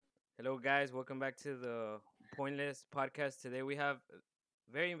Hello, guys. Welcome back to the Pointless podcast. Today we have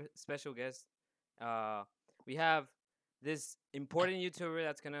a very special guest. Uh, we have this important YouTuber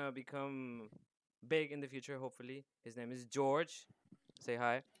that's gonna become big in the future. Hopefully, his name is George. Say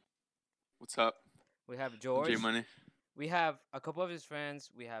hi. What's up? We have I'm J George. Money. We have a couple of his friends.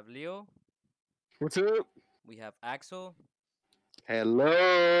 We have Leo. What's up? We have Axel.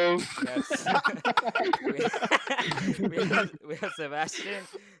 Hello. We have we have Sebastian,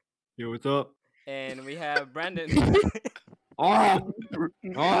 Yo, what's up? and we have Brandon. Oh,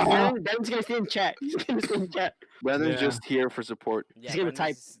 Brandon's gonna stay in chat. He's gonna stay in chat. Brandon's Yeah. just here for support. Yeah, He's gonna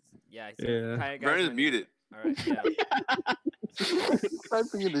Brandon's- Yeah, he's Yeah. Hi, guys, Brandon's my name- muted. All right. Yeah.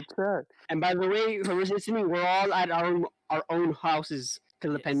 Typing in the chat. And by the way, whoever's listening, we're all at our own houses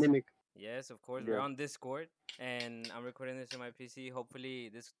because of the Yes. pandemic. Yes, of course. We're Yeah. on Discord, and I'm recording this on my PC. Hopefully,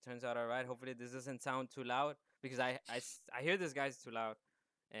 this turns out all right. Hopefully, this doesn't sound too loud because I hear this guy's too loud.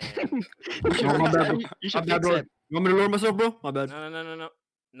 And Oh, my bad, bro. You should My bad, fix bro. it. You want me to lower myself, bro? My bad. no,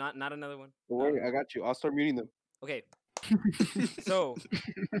 not another one. Don't worry, I got you. I'll start muting them. Okay. So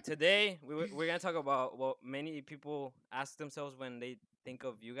today we're gonna talk about what many people ask themselves when they think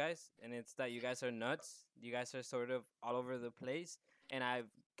of you guys, and it's that you guys are nuts. You guys are sort of all over the place, and I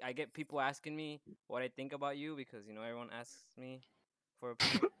get people asking me what I think about you because everyone asks me for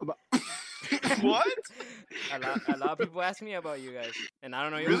opinion. What? A lot of people ask me about you guys, and I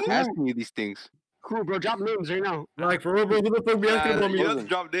don't know you. Really? Asking you these things. Cool, bro. Drop names right now. Like, for real, bro. Who the fuck be asking about You me? don't have to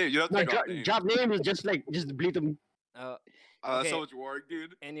drop names. You don't have to Like, drop names. drop names is just bleep them. Uh, That's okay. so much work,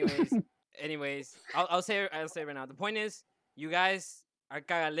 dude. anyways, I'll say right now. The point is, you guys are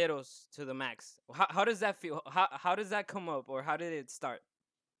cagaleros to the max. How does that feel? How does that come up, or how did it start?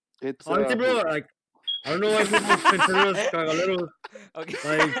 It's Honestly, bro, like, I don't know why people consider us cagaleros.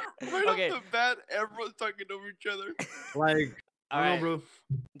 Okay. Like- Right Okay. off the bat, everyone's talking over each other. Like, All I right, don't know, bro.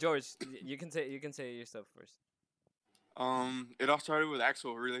 George, you can say your stuff first. It all started with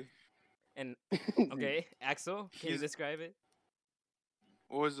Axel, really. And okay, Axel, can you He's- describe it?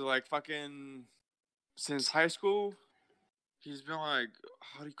 What was it like? Fucking since high school, he's been like,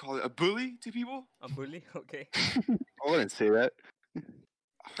 how do you call it? A bully to people. A bully? Okay. I wouldn't say that.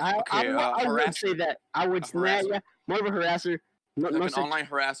 I Okay, would harasser. say that. I would A say harasser. yeah, more of a harasser. No, Like no an such- online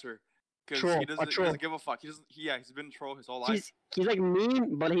harasser. Because Troll, he a doesn't troll. give a fuck. He's been a troll his whole life. he's like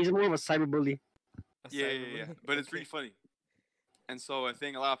mean, but he's more of a cyberbully. A Yeah. cyberbully? But it's Okay. really funny. And so I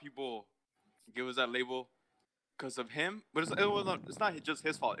think a lot of people give us that label because of him. But it's not just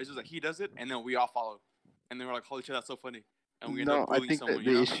his fault. It's just that he does it, and then we all follow. And then we're like, holy shit, that's so funny. And we end No, up I bullying think someone, that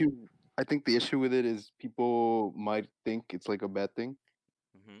you the know? issue. I think the issue with it is people might think it's like a bad thing.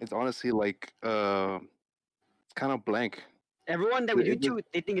 Mhm. It's honestly like it's kind of blank. Everyone that we do It- it- to,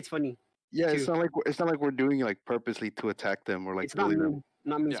 they think it's funny. Yeah, it's Too. not like we're doing it like purposely to attack them or like It's not bully them. mean,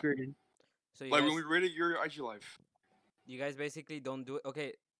 not mean Yeah. spirited. So you Like guys, when we rated your IG life. you guys basically don't do it.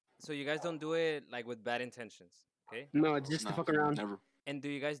 Okay, so you guys don't do it like with bad intentions. Okay. No, it's just to No, fuck around. Never. And do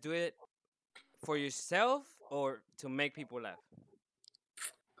you guys do it for yourself or to make people laugh?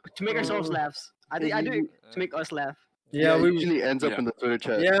 To make ourselves laughs. I think I do it Uh, to make us laugh. Yeah, it we usually ends up Yeah. in the Twitter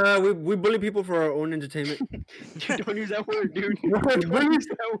chat. yeah, we bully people for our own entertainment. Dude, don't use that word, dude. Bully- Don't use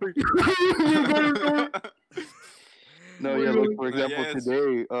that word. No, yeah. Like for No, yeah, example, it's-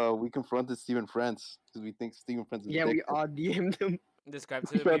 today we confronted Steven France because we think Steven France is. Yeah, we dick. all DM'd him. Describe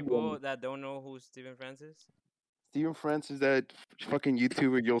to the Bad people one. that don't know who Steven France is. Steven France is that fucking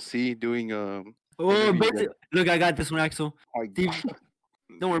YouTuber you'll see doing Oh, Interview, but look, I got this one, Axel. like, Steve,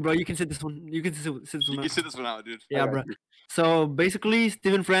 don't worry, bro. You can sit this one. You can sit this You one. can out. sit this one out, dude. Yeah, I got bro. you. So basically,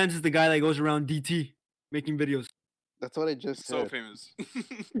 Steven France is the guy that goes around DT making videos. That's what I just So said. famous.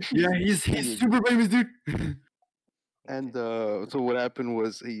 Yeah, he's super famous, dude. And so what happened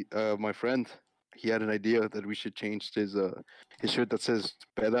was my friend, he had an idea that we should change his shirt that says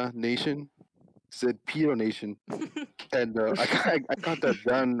Peda Nation, said Pedo Nation, and I got that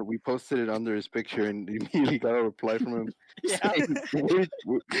done. We posted it under his picture, and immediately got a reply from him. Yeah. saying,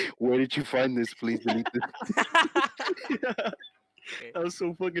 where did you find this? Please delete this. That was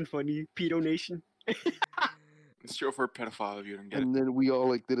so fucking funny. Pedo Nation. It's true for a pedophile if you don't get it. And then we all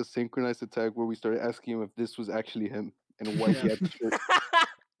like did a synchronized attack where we started asking him if this was actually him and why he had the shirt.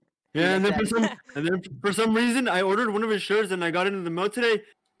 Yeah, and then Exactly. for some reason, I ordered one of his shirts and I got it in the mail today.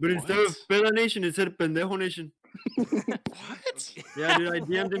 But instead of What? Pela Nation, it said Pendejo Nation. What? Yeah, dude, I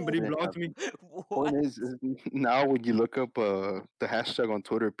DM'd him, but he Yeah. blocked me. What? Point is now when you look up the hashtag on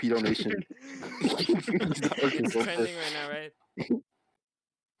Twitter, Pedo Nation, it's not working It's so trending fast. right now, right?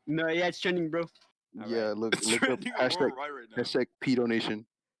 No, yeah, it's trending, bro. Alright. Yeah, look It's up trending hashtag worldwide right now. hashtag Pedo Nation.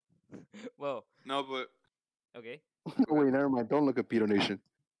 Well, No, but okay. Oh, wait, never mind. Don't look at Pedo Nation.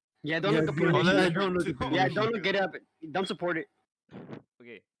 Yeah, don't Yeah, look up don't- Piro Oh, Nation. that's yeah, don't look true, at too. Piro Yeah, Nation. don't look it up. Don't support it.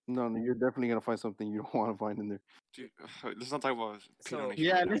 Okay. No, you're definitely gonna find something you don't want to find in there. Dude, let's not talk about Pino So- Nation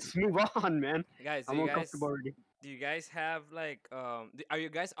Yeah, right now. let's move on, man. Guys, I'm uncomfortable already. do you guys have like are you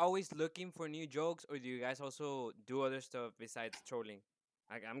guys always looking for new jokes, or do you guys also do other stuff besides trolling?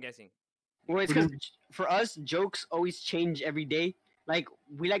 I'm guessing. Well, it's because for us, jokes always change every day. Like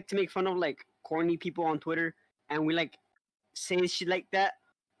we like to make fun of like corny people on Twitter, and we like say shit like that,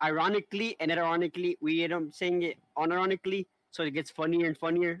 ironically, and then ironically, we end up saying it unironically, so it gets funnier and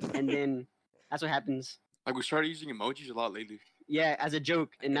funnier, and then that's what happens. Like we started using emojis a lot lately. Yeah, as a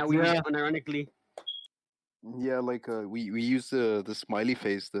joke, and now we use it unironically. Yeah, like we use the smiley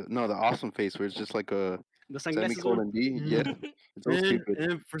face, the awesome face, where it's just like a The sunglasses one. semicolon D. Yeah, it's so And, stupid.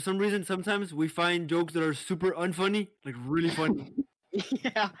 and for some reason, sometimes we find jokes that are super unfunny, like really funny.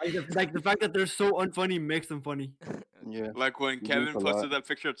 Yeah, Like the fact that they're so unfunny makes them funny. Yeah, Like when We do Kevin it a posted lot. that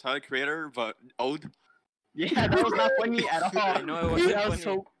picture of Tyler Creator, but old. yeah, that was not funny at all. I know it wasn't That was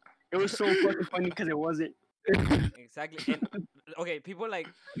funny. it was so fucking funny because it wasn't. Exactly. And okay, people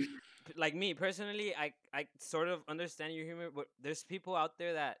like me personally, I sort of understand your humor, but there's people out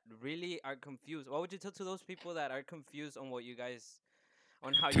there that really are confused. What would you tell to those people that are confused on what you guys,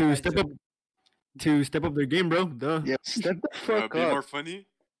 on how you To guys step joke? up, to step up their game, bro. Duh. yeah. Step the fuck Be up. more funny.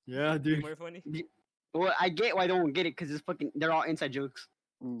 Yeah, Be dude. more funny. Well, I get why I don't get it because it's fucking. They're all inside jokes.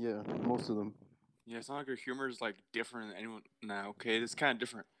 Yeah, most of them. Yeah, it's not like your humor is like different than anyone now. Okay, it's kind of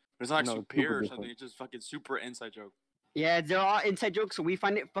different. But it's not like No, it's superior super or different. something. It's just fucking super inside joke. Yeah, they're all inside jokes, so we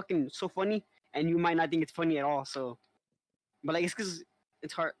find it fucking so funny, and you might not think it's funny at all. So, but like it's because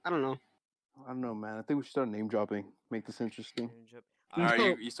it's hard. I don't know. I don't know, man. I think we should start name dropping. Make this interesting. All right,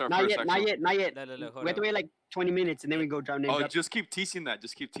 No, you start Not first. yet, not Axel. yet, not yet. Look, hold We have to up. wait like 20 minutes, and then we go down name Oh, drop. just keep teasing that.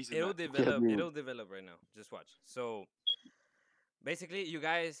 Just keep teasing It'll that. develop. dude. It'll develop right now. Just watch. So basically, you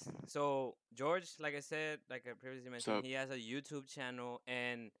guys. So George, like I said, like I previously mentioned, up? he has a YouTube channel,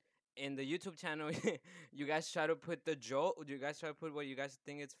 and in the YouTube channel, you guys try to put the joke. You guys try to put what you guys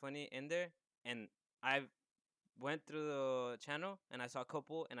think is funny in there, and I went through the channel and I saw a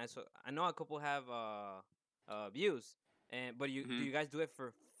couple, and I know a couple have views, and but do Mhm. you guys do it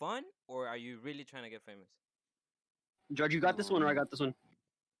for fun, or are you really trying to get famous? George, you got this one, or I got this one?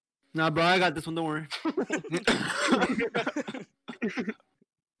 Nah, bro, I got this one. Don't worry.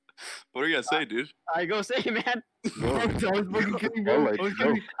 What are you gonna say, dude? I go say, man. No, I was fucking kidding, no, bro. like, I was no.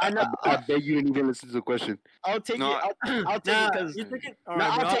 kidding. I know. I beg you didn't even listen to the question. I'll take No, it. I'll take Nah, it because you take it. no,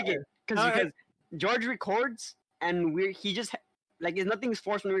 Alright, bro. I'll take it Alright. because George records, and he just like it's nothing's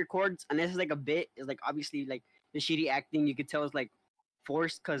forced when he records, unless it's like a bit. It's like obviously like the shitty acting you could tell is like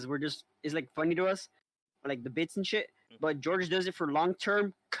forced because it's like funny to us, like the bits and shit. But George does it for long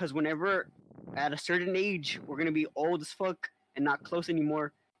term because whenever at a certain age we're gonna be old as fuck and not close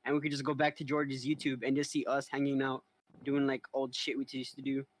anymore, and we could just go back to George's YouTube and just see us hanging out doing like old shit we used to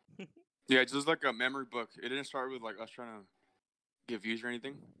do. Yeah, it's just like a memory book. It didn't start with like us trying to get views or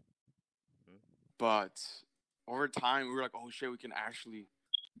anything. But over time, we were like, oh shit, we can actually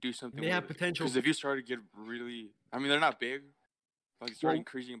do something. They have potential. Because if you start to get really, I mean, they're not big, but like start Well-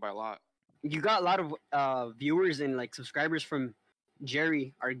 increasing by a lot. You got a lot of viewers and like subscribers from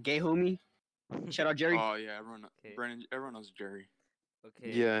Jerry, our gay homie. Shout out Jerry. Oh yeah, everyone, Okay. Brandon, everyone knows Jerry.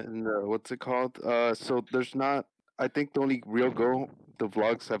 Okay. Yeah, and what's it called? So there's not. I think the only real goal the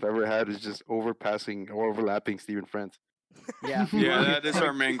vlogs have ever had is just overpassing or overlapping Steven Friends. Yeah. Yeah, that is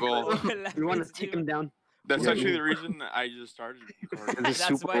our main goal. We want to take him down. That's Yeah, actually dude. the reason I just started recording. And it's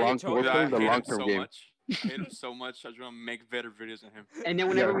That's super why you long chose work Yeah, I on the hate him long term so game. much. I hate him so much. I just want to make better videos than him. And then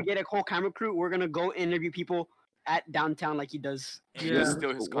whenever Yeah. we get a whole camera crew, we're gonna go interview people at downtown like he does. Yeah. That's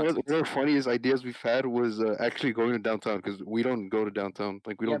still his One of content. the funniest ideas we've had was actually going to downtown because we don't go to downtown.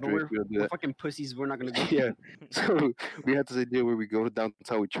 Like we Yeah, don't but drink. We don't do We're that. fucking pussies. We're not gonna go. Yeah. So we had this idea where we go to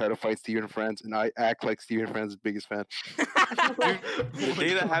downtown, we try to find Steven Franz, and I act like Steven Franz's biggest fan. The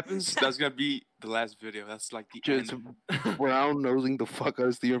day that happens, that's gonna be the last video. That's like the Just end. brown nosing the fuck out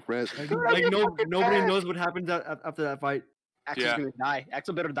of Steven Franz. Like nobody knows what happens after that fight. Axel's Yeah. gonna die.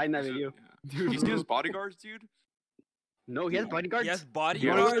 Axel better die in that He's a- video. yeah. Dude, You see his bodyguards, dude? No, he has bodyguards. He has Yeah,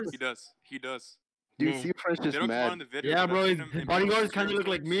 bodyguards. he does. He does. Dude, Man. Steven Franz They just don't come out mad. in the video. yeah, but bro. I've His, seen him his in bodyguards videos kind of where look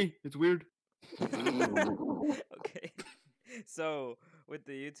like it's me. It's weird. Okay. So with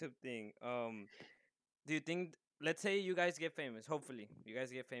the YouTube thing, do you think? Let's say you guys get famous. Hopefully, you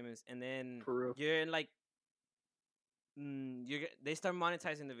guys get famous, and then For real. you're in like, they start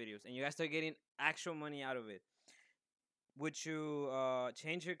monetizing the videos, and you guys start getting actual money out of it. Would you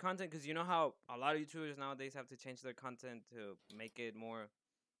change your content? Because you know how a lot of YouTubers nowadays have to change their content to make it more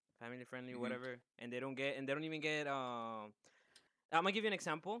family friendly, Mhm. whatever, and they don't even get I'm gonna give you an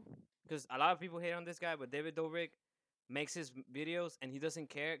example because a lot of people hate on this guy, but David Dobrik makes his videos and he doesn't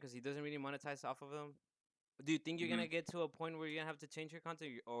care because he doesn't really monetize off of them. Do you think you're gonna get to a point where you're gonna have to change your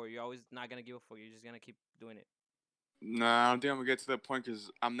content, or you're always not gonna give a fuck? You're just gonna keep doing it. Nah, I don't think I'm gonna get to that point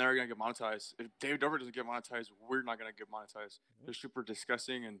because I'm never gonna get monetized. If David Dobrik doesn't get monetized, we're not gonna get monetized. They're super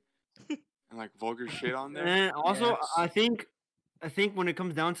disgusting and like vulgar shit on there. And also, Yes. I think when it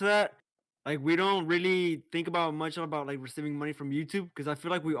comes down to that, like we don't really think about much about like receiving money from YouTube because I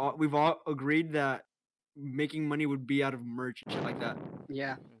feel like we've all agreed that making money would be out of merch and shit like that.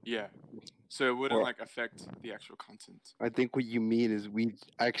 Yeah. Yeah. So it wouldn't Well- like affect the actual content. I think what you mean is we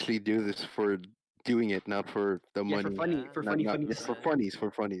actually do this for doing it, not for the Yeah, money. for funny, Yeah. for Not- funny, not- funny. yeah, for funnies,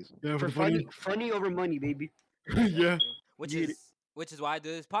 for funnies. Yeah, For funny over money, baby. yeah. Exactly. Get it. Which is why I do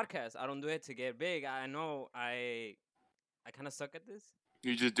this podcast. I don't do it to get big. I know I kind of suck at this.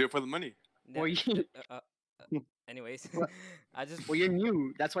 You just do it for the money. Well, Yeah, you, anyways, What? I just well, you're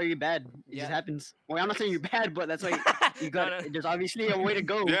new. That's why you're bad. It Yeah. just happens. Well, I'm not saying you're bad, but that's why you No, got. no. There's obviously a way to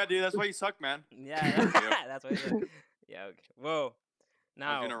go. Yeah, dude, that's why you suck, man. Yeah, Yep. that's what. It is. Yeah. Okay. Whoa. I'm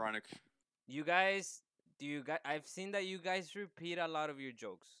Now, being ironic. you guys, do you guys? I've seen that you guys repeat a lot of your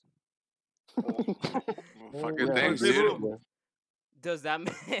jokes. Well, fucking yeah, thanks, okay, dude. bro. Does that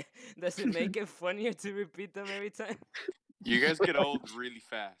does it make it funnier to repeat them every time? You guys get old really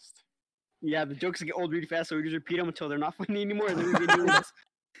fast. Yeah, the jokes get old really fast, so we just repeat them until they're not funny anymore. And then we get new ones.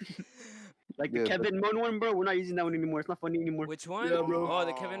 Like the Yeah, Kevin Moan one, bro. We're not using that one anymore. It's not funny anymore. Which one? Yeah, bro. Oh,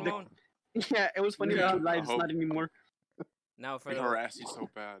 the Kevin The- Moan. Yeah, it was funny Yeah. in lives, I hope- not anymore. Now for We the harass you so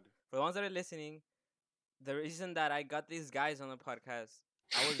bad. for the ones that are listening, the reason that I got these guys on the podcast,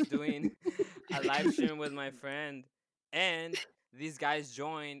 I was doing a live stream with my friend, and these guys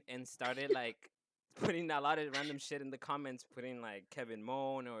joined and started like putting a lot of random shit in the comments, putting like Kevin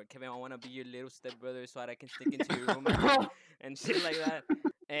Moan or Kevin, I want to be your little stepbrother so that I can stick into your room and shit like that.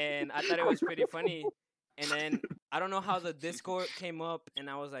 And I thought it was pretty funny. And then I don't know how the Discord came up, and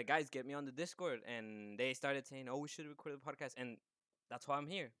I was like, guys, get me on the Discord. And they started saying, oh, we should record the podcast. And that's why I'm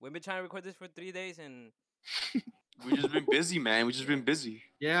here. We've been trying to record this for 3 days, and We just been busy, man. We just been busy.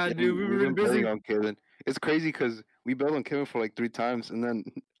 Yeah, Yeah, dude, we we've were been busy. bailing on Kevin. It's crazy because we bailed on Kevin for like 3 times, and then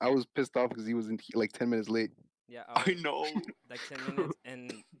I was pissed off because he was like 10 minutes late. yeah, I know. like 10 minutes.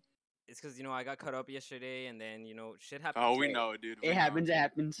 And it's because, I got caught up yesterday, and then, shit happens. Oh, we know, dude. we It know. happens. It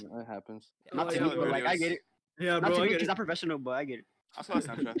happens. That happens. Yeah, Not Oh, to yeah, me, the but like I videos. get it. Yeah, Not bro. to I me get because it. I'm professional, but I get it. I saw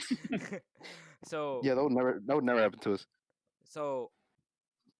Snapchats. so, Yeah, that would never happen to us. so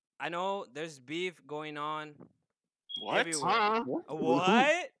I know there's beef going on. What? Everywhere. Huh?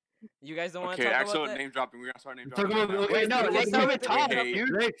 What? You guys don't want to Okay, talk actual about that? name dropping. We're gonna start name Talk dropping. about- right now. okay, Wait, no, let's let's start not with even talk, Hey.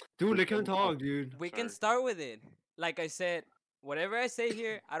 dude. Hey, dude, let Kevin talk, dude. We can Sorry. start with it. Like I said, whatever I say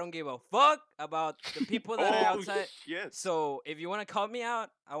here, I don't give a fuck about the people that are Oh outside. shit! So if you want to call me out,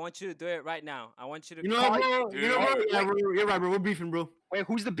 I want you to do it right now. I want you to You know call what, bro? Dude, You know what? wait, Yeah, bro, you're right, bro. We're beefing, bro. Wait,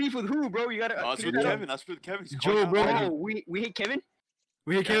 who's the beef with who, bro? You gotta. Oh, that's clear with that up. Kevin. That's with Kevin. He's Joe, calling out bro. Kevin. Oh, we hate Kevin.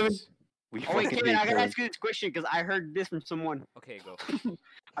 We hate Kevin. Yes. We Oh wait, fucking Kevin, hate I gotta Kevin. ask you this question because I heard this from someone. Okay, go.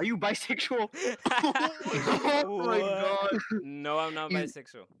 Are you bisexual? Oh my What? god. No, I'm not He's-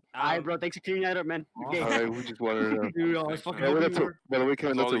 bisexual. Alright, bro. Thanks for clearing that up, man. You're gay. Alright, we just wanted to know. Dude, I was Thanks, fucking man. By the way, hoping by the way,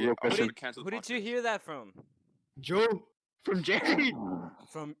 Kevin, that's a real I question. would've canceled Who the did you podcast. hear that from? Joe. From Jerry.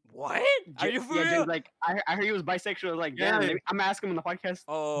 From what? Are you for yeah, real? Jerry's like, I heard he was bisexual. I was like, damn, Yeah. maybe- I'm asking him on the podcast.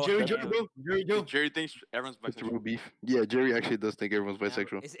 Oh, Jerry Joe, damn. bro. Jerry Joe. Jerry thinks everyone's It's a real bisexual. beef. Yeah, Jerry actually does think everyone's Damn.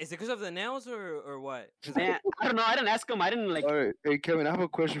 bisexual. Is it because of the nails or what? 'Cause Man, I don't know. I didn't ask him. I didn't like. Alright, hey Kevin, I have a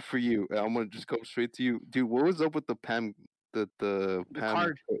question for you. I'm gonna just go straight to you, dude. What was up with the Pam, the Pam,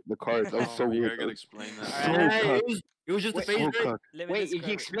 card. the cards? That was Oh, so You weird. gotta explain that. So Alright. Hey, cuck. it was just a Wait, phase, So right? cuck. Let me Wait, he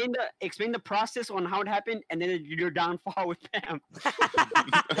describe it. explained the process on how it happened, and then your downfall with Pam.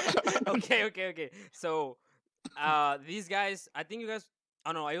 okay. So, these guys, I think you guys.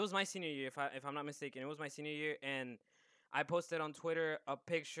 Oh no, it was my senior year. If I'm not mistaken, it was my senior year, and I posted on Twitter a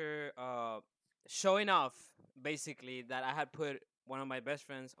picture, showing off basically that I had put one of my best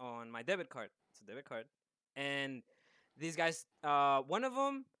friends on my debit card. It's a debit card, and these guys, one of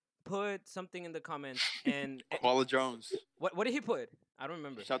them put something in the comments, and Koala Jones. what did he put? I don't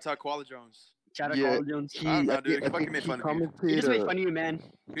remember. Shouts out Koala Jones. Shout out Yeah, Carl Jones. He, I don't know, I dude. think- He I fucking think made he fun of you. He commented, just made fun of you, man.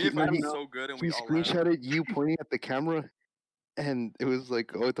 He made no, fun he- so good, and he we all laughed. screenshotted you pointing at the camera, and it was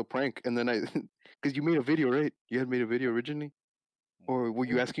like, oh, it's a prank. And then because you made a video, right? You had made a video originally, or were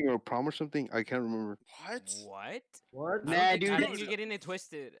you asking her a prom or something? I can't remember. What? What? What? Nah, I think- dude, I think it's- you're getting it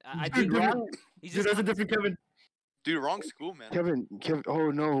twisted. I Dude, think dude, Wrong. he Dude, just that's a different Kevin. Dude, wrong school, man. Kevin.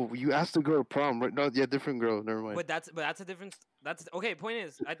 Oh no, you asked the girl to prom, right? No, yeah, different girl. Never mind. But that's a different. that's okay. Point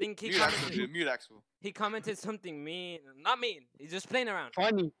is, I think Mute Axel, dude. Mute Axel. he commented something mean, not mean. He's just playing around.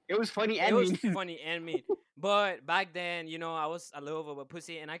 Funny. It was funny It and was mean. funny and mean. But back then, you know, I was a little of a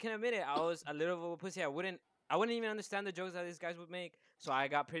pussy, and I can admit it. I was a little of a pussy. I wouldn't even understand the jokes that these guys would make. So I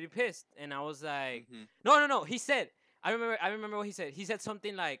got pretty pissed, and I was like, Mhm. no. He said, I remember what he said. He said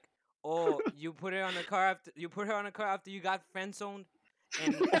something like, "Oh, you put her on a car after you got friend zoned,"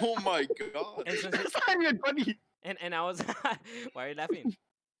 and Oh my god. and, so, It's not even funny. and I was, why are you laughing?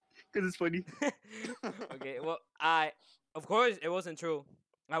 Because it's funny. Okay, well, of course it wasn't true.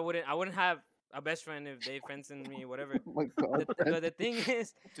 I wouldn't have a best friend if they friends in me, whatever. Oh my god. But the thing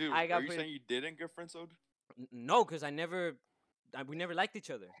is, Dude, I got are you pretty- saying you didn't get friend zoned? no, because we never liked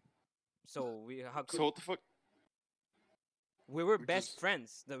each other. So how could So what the fuck? we were we best just-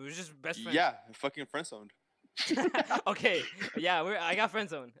 friends. We were just best friends. Yeah, fucking friend zoned. Okay. Yeah, I got friend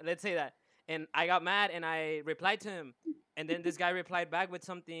zone. Let's say that. And I got mad and I replied to him. And then this guy replied back with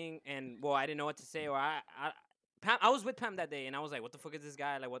something, and well, I didn't know what to say. Or Pam, I was with Pam that day, and I was like, "What the fuck is this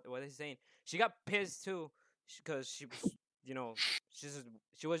guy? Like, what is he saying?" She got pissed too, because she was, you know,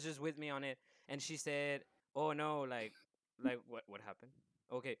 she was just with me on it, and she said, "Oh no, like what happened?"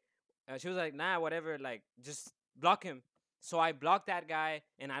 Okay, she was like, "Nah, whatever, like just block him." So I blocked that guy,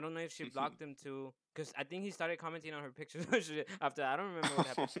 and I don't know if she blocked him too, because I think he started commenting on her pictures after. I don't remember what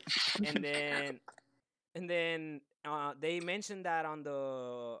happened. And then they mentioned that on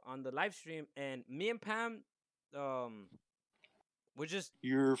the live stream, and me and Pam, we're just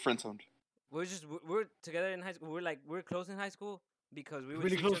You're friend zoned. we're together in high school. We're close in high school because we would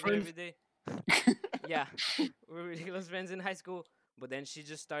Really see close each other friends? every day. Yeah, we're really close friends in high school. But then she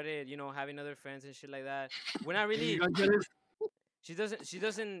just started, you know, having other friends and shit like that. We're not really. You got jealous? She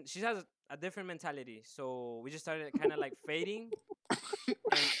doesn't. She has a different mentality. So we just started kind of like fading.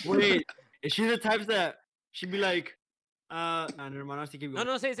 Wait, is she the types that she'd be like, nah, never mind. I'll still keep No, going.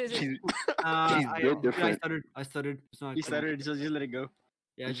 no, say. She's, She's she's built different. I stuttered. It's not. He stuttered, so just let it go.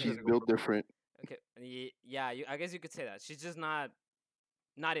 Yeah, I just She's let it go. built different. Okay. Yeah. I guess you could say that. She's just not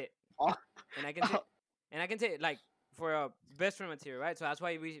it. Oh. And I can say like for a best friend material, right? So that's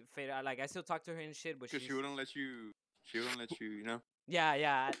why we fade out. Like I still talk to her and shit, but Because she's she wouldn't let you. She wouldn't let you. You know.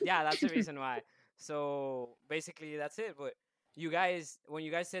 yeah. That's the reason why. So basically, that's it. But when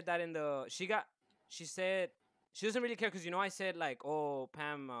you guys said that she said she doesn't really care because you know I said like, oh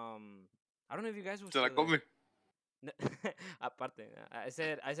Pam, I don't know if you guys were. Se la still there. come. Aparte, I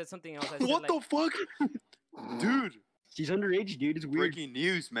said something else. I said, What like, the fuck, dude? She's underage, dude. It's weird. Breaking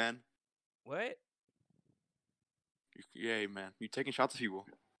news, man. What? Yeah, man. You taking shots at people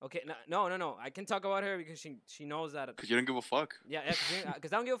Okay, no. I can talk about her because she knows that. because you don't give a fuck. Yeah,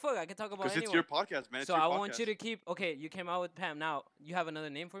 because I don't give a fuck. I can talk about Because it it's anyway. your podcast, man. It's So your I podcast. want you to keep. Okay, you came out with Pam. Now you have another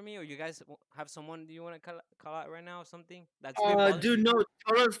name for me, or you guys have someone you want to call out right now, or something? That's been bothering Dude, you? no.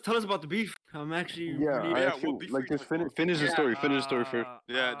 Tell us about the beef. I'm actually. Yeah, really- I Yeah, actually what beef like are you just talking finish the Yeah, story. Finish the story first.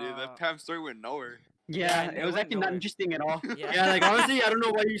 Yeah, dude. That Pam story went nowhere. Yeah, it it was went actually not nowhere. interesting at all. Yeah, like honestly, I don't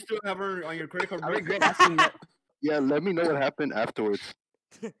know why you still have her on your credit card. I bro. regret asking that. Yeah, let me know what happened afterwards.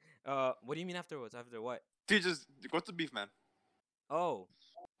 What do you mean afterwards? After what? Dude, just what's the beef, man? Oh,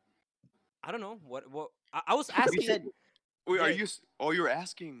 I don't know. What? I was asking. You said, Wait, are Yeah. you? Oh, you're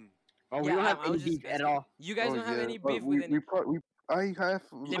asking. oh, we Yeah, don't have I any was just beef at asking. all. You guys Oh, don't have yeah, any but beef with any. I have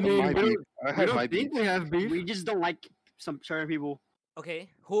I mean, my we beef. don't- I We have my don't think beef. we have beef. We just don't like some certain people. Okay,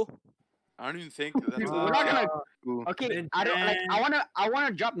 who? I don't even think that's. We're a- not gonna. Cool. Okay, Ben I don't like. Chan. I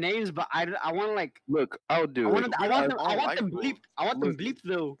wanna drop names, but I wanna like. Look, I'll do I it. want. I want them. I don't want like them those. bleep. I want them Look. bleep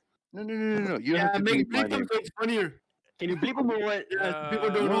though. No. You don't Yeah, have to make bleep my bleep them name. so it's funnier. Can you bleep them or what? Yeah, people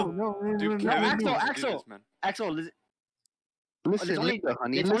don't No, know. Dude, no. Kevin Axel, needs to do Axel. this, man. Axel, Listen, let's only- listen,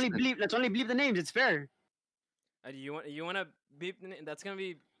 honey, let's only listen. bleep. Let's only bleep the names. It's fair. You want to beep? That's gonna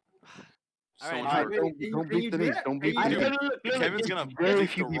be. So Alright, much Alright, work. don't Can bleep you the do names. that? Don't Can bleep you the do names. that? Kevin's gonna very bleep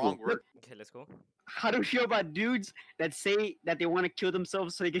few the people. wrong word. Okay, let's go. How do you feel about dudes that say that they want to kill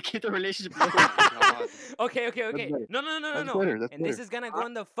themselves so they can keep the relationship Oh going? my God. Okay. better. No. That's better. That's And this better. is gonna go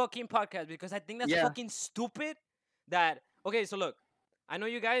on the fucking podcast because I think that's Yeah. fucking stupid. That okay. So look, I know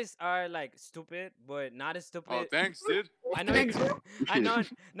you guys are like stupid, but not as stupid. Oh, thanks, dude. I know. Thanks, I know.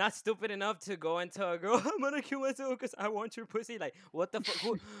 Not stupid enough to go and tell a girl I'm gonna kill myself because I want your pussy. Like, what the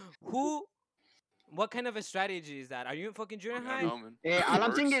fuck? Who? What kind of a strategy is that? Are you in fucking junior I high? don't know, man. Yeah, all I'm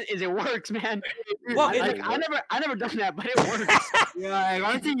Works. saying is it works, man. Well, I, it- like, I never done that, but it works. Yeah, like,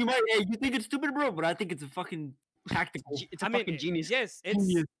 honestly, you might. Hey, you think it's stupid, bro, but I think it's a fucking tactical. It's a I mean, fucking genius. Yes, it's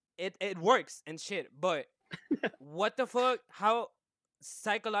Genius. it works and shit. But what the fuck? How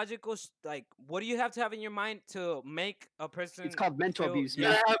psychological? Like, what do you have to have in your mind to make a person? It's called mental feel- abuse, You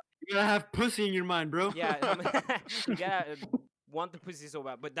man. gotta have pussy in your mind, bro. Yeah, yeah. want the pussy so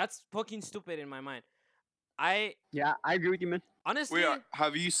bad, but that's fucking stupid in my mind. I Yeah, I agree with you, man. honestly, Wait,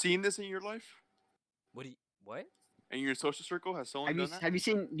 have you seen this in your life? what? In your social circle, has someone Have you done that? have you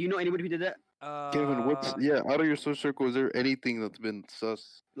seen? Do you know anybody who did that? Kevin, what's out of your social circle? Is there anything that's been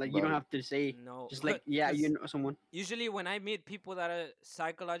sus? Like you don't about have to say. No, Just like yeah, you 'cause know someone. usually when I meet people that are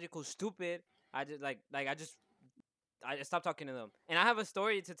psychological stupid, I just I stop talking to them. And I have a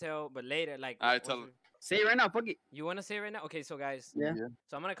story to tell, but later, like I once tell we- him. Say it right now. Fuck it. you want to say it right now? Okay, so guys, Yeah.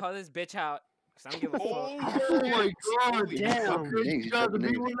 so I'm gonna call this bitch out because I don't give a fuck. Oh my god, Holy damn! fuck. Okay, Names, you got the dropping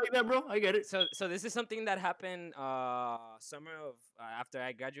big names. one like that, bro. I get it. So this is something that happened summer of after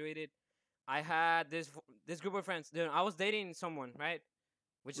I graduated. I had this group of friends. Dude, I was dating someone, right?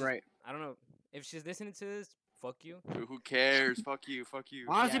 Which is Right. I don't know if she's listening to this. Fuck you. Dude, who cares? Fuck you. Fuck you.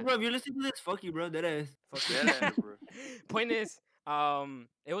 Honestly, Yeah. bro, if you're listening to this, fuck you, bro. That ass. Fuck Yeah, you. bro. Point is,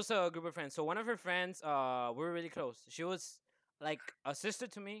 it was a group of friends. So one of her friends, we were really close. She was like a sister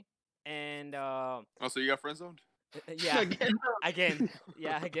to me, and Oh, so you got friend zoned? yeah, Again. again,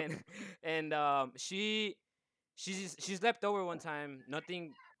 yeah, again, and she slept over one time.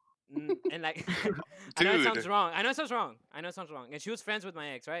 Nothing. And like, I know it sounds Dude. wrong. I know it sounds wrong. And she was friends with my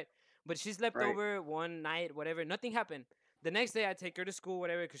ex, right? But she slept Right. over one night, whatever. Nothing happened. The next day, I take her to school,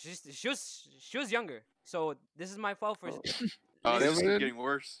 whatever, because she was younger. So this is my fault for Oh, this is Kevin? getting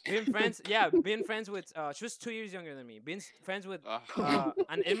worse. being friends. Yeah, being friends with. She was 2 years younger than me. Being friends with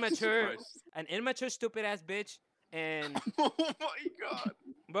an Jesus immature, stupid ass bitch, and Christ. Oh my god.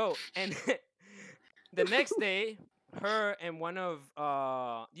 bro, and the next day, her and one of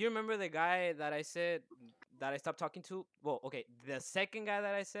do you remember the guy that I said that I stopped talking to? Well, okay, the second guy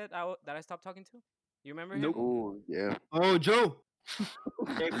that I said that I stopped talking to. You remember him? Nope. Oh yeah. Oh, Joe.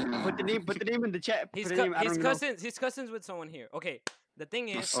 Okay, put the name in the chat. He's Put the name, I don't know. He's cousins with someone here. Okay, the thing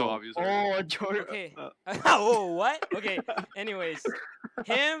is, So obvious. already. Oh, Jordan. okay. Oh, what? Okay. Anyways,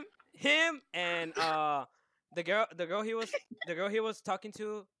 him, and the girl he was talking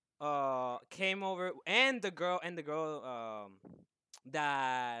to, came over, and the girl,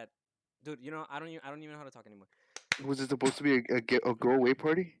 that, dude, you know, I don't even know how to talk anymore. Was it supposed to be a go away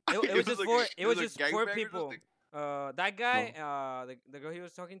party? It was just like four. a- It was like just four gangbang or people. something? That guy, the girl he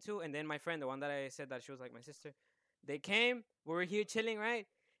was talking to, and then my friend, the one that I said that she was like my sister. They came. We were here chilling, right?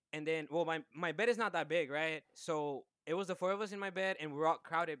 And then, well, my bed is not that big, right? So it was the four of us in my bed, and we were all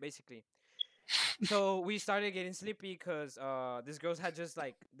crowded, basically. So we started getting sleepy because these girls had just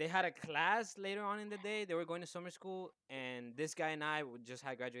like they had a class later on in the day. They were going to summer school, and this guy and I just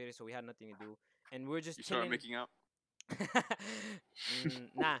had graduated, so we had nothing to do, and we were just You started chilling. making out.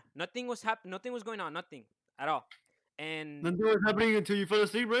 Nah, nothing was Nothing was going on. Nothing at all. And Nothing was happening until you fell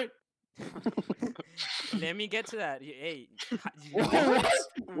asleep, right? let me get to that. Hey, What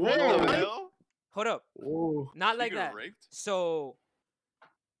the hell? hold up. Oh. Not like Speaking of that. raped? So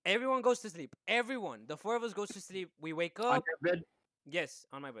everyone goes to sleep. Everyone. The four of us goes to sleep. We wake On up. your bed. Yes,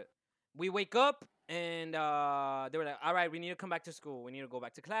 on my bed. We wake up and they were like, "All right, we need to come back to school. We need to go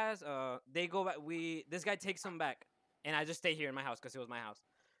back to class." They go back. This guy takes them back, and I just stay here in my house because it was my house.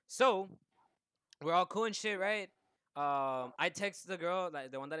 So we're all cool and shit, right? I text the girl,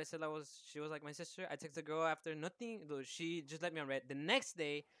 like the one that I said she was like my sister. I text the girl after nothing. Though she just let me on red. The next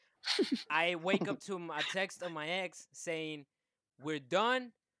day, I wake up to a text of my ex saying, "We're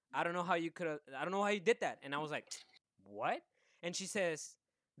done. I don't know how you did that." And I was like, "What?" And she says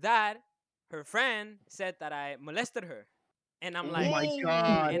that her friend said that I molested her. And I'm like, Oh my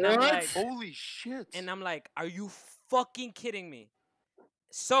god. and I'm What? like, Holy shit. and I'm like, are you fucking kidding me?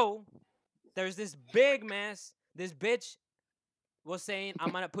 So there's this big mess. This bitch was saying,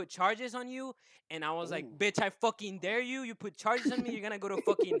 I'm gonna put charges on you. And I was like, Ooh. bitch, I fucking dare you. You put charges on me, you're gonna go to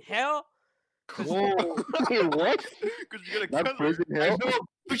fucking hell. Whoa. Wait, what? Because you're Not gonna kill her. prison Hey, hell? bro,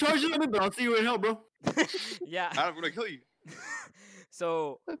 put charges on me, but I'll see you in hell, bro. Yeah. I'm gonna kill you.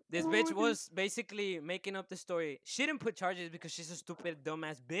 So this Oh bitch my God. was basically making up the story. She didn't put charges because she's a stupid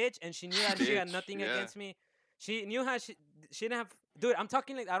dumbass bitch, and she knew that she had Bitch, nothing yeah. against me. She knew how she didn't have. Dude, I'm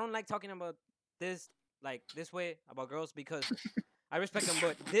talking like I don't like talking about this like this way about girls because I respect them,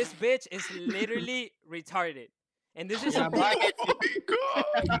 but this bitch is literally retarded, and this is Yeah, a but I big, Oh my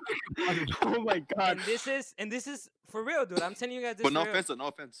god. Oh my god. and this is for real, dude. I'm telling you guys this. But no for real. offense, no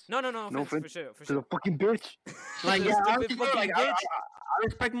offense. No No offense, for offense. sure, for She's sure. a fucking bitch. Like, This yeah, stupid honestly, bro, fucking like, bitch. I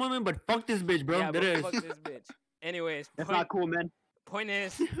respect women, but fuck this bitch, bro. Yeah, That but is. fuck this bitch. Anyways, That's not cool, man. point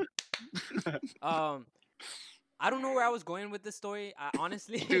is, um, I don't know where I was going with this story. I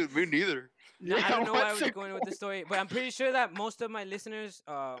honestly, Dude, me neither. I don't know where I what's was it going with the story, but I'm pretty sure that most of my listeners,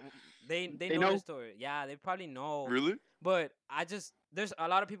 they They know know? the story. Yeah, they probably know. Really? But there's a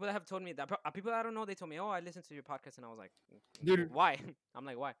lot of people that have told me that people I don't know. They told me, oh, I listened to your podcast, and I was like, Dude. why? I'm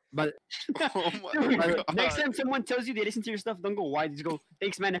like, why? But Oh my Dude, god. next time someone tells you they listen to your stuff, don't go why. Just go,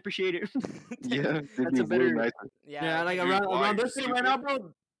 thanks, man. I appreciate it. Yeah, it'd That's be a way better- nicer. yeah, like Dude, around why? around You're this thing right now, stupid.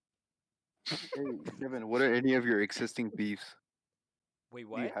 bro. Hey, Kevin, what are any of your existing beefs? Wait, Do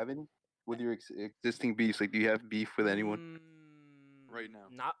you what? have any with your existing beefs? Like, do you have beef with anyone? Right now.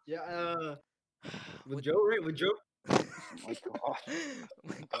 Not Yeah, with with- Joe, right? With Joe. Oh my god. Oh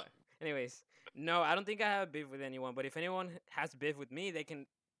my God. Anyways, no, I don't think I have beef with anyone. But if anyone has beef with me, they can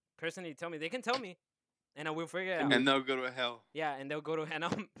personally tell me. They can tell me, and I will figure it out. And they'll go to hell. Yeah, and they'll go to and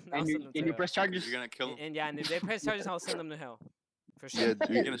I'll and you, send them to and you hell. press charges. You're gonna kill them. And yeah, and if they press charges, I'll send them to hell. For Yeah, sure.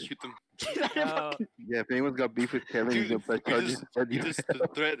 You're gonna shoot them. Uh, Yeah, if anyone's got beef with Kevin, he's Dude, gonna press you charges. just- and send You you just to hell.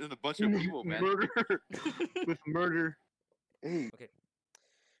 threatened a bunch of people, man. Murder with murder. Hey,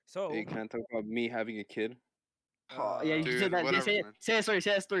 so hey, can I talk about me having a kid? Oh, yeah, you Dude, said that. whatever, say it. man. Say that story.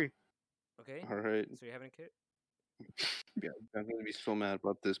 Say that story. okay. All right. So you're having a kid? Yeah, I'm gonna be so mad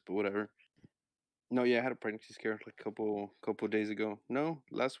about this, but whatever. No, yeah, I had a pregnancy scare like a couple days ago. No,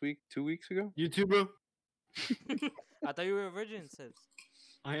 last week, 2 weeks ago. You too, bro. I thought you were a virgin, Sibs.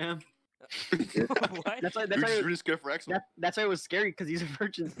 I am. What? That's why. That's You're why. just really scared for Axel. That's why it was scary because he's a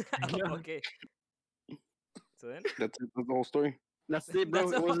virgin. Oh, okay. So then? That's it. That's the whole story. That's it, bro.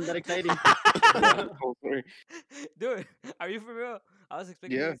 That's It all- wasn't that exciting. That's the whole story. Dude, are you for real? I was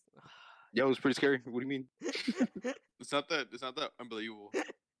expecting Yeah. this. Yeah, it was pretty scary. What do you mean? It's not that unbelievable.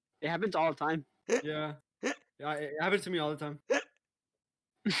 It happens all the time. Yeah. Yeah, it happens to me all the time.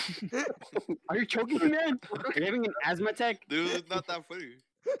 Are you choking, man? Are you having an asthma attack? Dude, it's not that funny.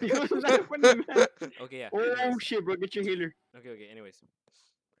 It wasn't that funny, man. Okay, yeah. Oh anyways. shit, bro! Get your healer. Okay. Anyways,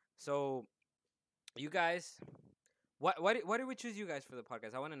 so you guys, why did we choose you guys for the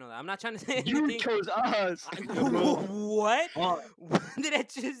podcast? I want to know that. I'm not trying to say You anything. chose us. What? Oh, Did I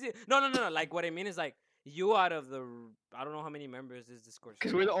choose you? No. Like what I mean is like you out of the I don't know how many members this Discord.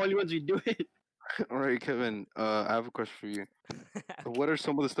 Because we're the only ones who do it. All right, Kevin. I have a question for you. What are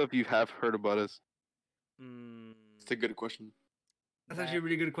some of the stuff you have heard about us? It's a good question. that's actually a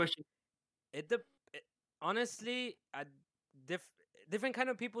really good question. Honestly, different kind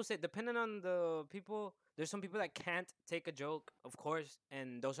of people say depending on the people. There's some people that can't take a joke, of course,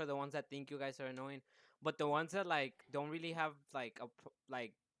 and those are the ones that think you guys are annoying. But the ones that like don't really have like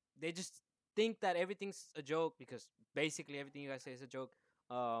they just think that everything's a joke because basically everything you guys say is a joke.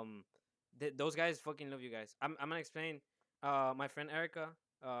 Those guys fucking love you guys. I'm gonna explain. My friend Erica,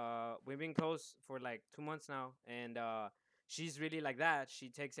 we've been close for like 2 months now, and she's really like that. She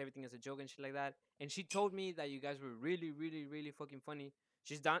takes everything as a joke and shit like that. And she told me that you guys were really, really, really fucking funny.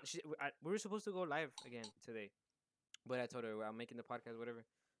 She's done. We were supposed to go live again today, but I told her I'm making the podcast, whatever.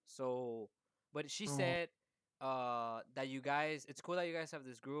 So, but she Oh. said that you guys. It's cool that you guys have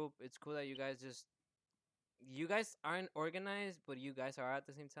this group. It's cool that you guys aren't organized, but you guys are at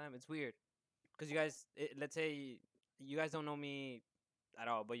the same time. It's weird, cause you guys. Let's say you guys don't know me at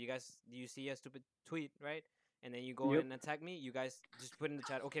all, but you see a stupid tweet, right? And then you go Yep. and attack me. You guys just put in the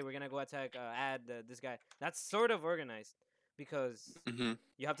chat, okay, we're gonna go attack, add this guy. That's sort of organized because Mm-hmm.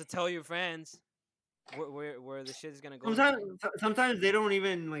 you have to tell your friends where the shit is gonna go. Sometimes they don't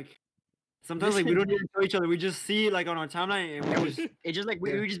even like. Sometimes like we don't even know each other. We just see like on our timeline and we just It's just like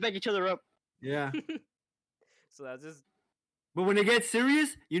Yeah. we just back each other up. yeah. So that's just But when it gets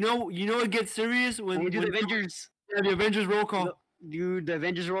serious, you know it gets serious When when we do the when Avengers, yeah, the Avengers roll call. No. dude, the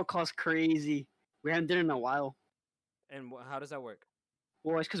Avengers roll call's crazy. We haven't done it in a while. and how does that work?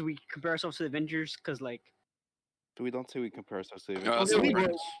 Well, it's because we compare ourselves to the Avengers. Because like We don't say we compare ourselves to. Oh, so we-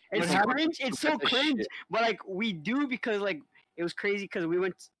 cringe. it's happened? cringe. It's so Look at this cringe. shit. But like we do because like it was crazy because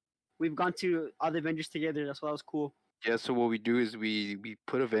we've gone to all the Avengers together. That's why that was cool. Yeah, so what we do is we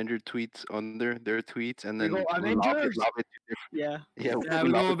put Avenger tweets under their tweets, and We then go, lob "Avengers!" it to different. Yeah. Yeah, Yeah, we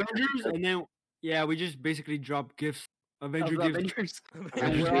we lob go it to Avengers different- and then yeah, we just basically drop gifts. Of Avenger the gifts. Avengers. And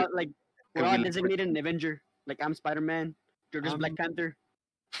Avengers we're all like we're and all we- designated an Avenger. Like I'm Spider Man. You're just Black Panther.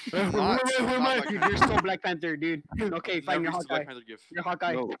 Who am Not- I? Who am I? not Dude, Black you're so Black Panther, dude. Okay, I've fine. never You're used the Black Hawkeye. Panther GIF. You're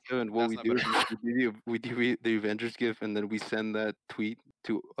Hawkeye. No, Kevin, what That's we not do better. is we do the Avengers gift, and then we send that tweet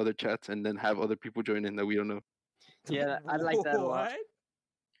to other chats, and then have other people join in that we don't know. Yeah, I like that a lot. What?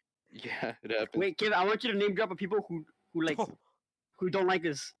 Yeah, it happens. Wait, Kevin, I want you to name drop of people who like Oh. who don't like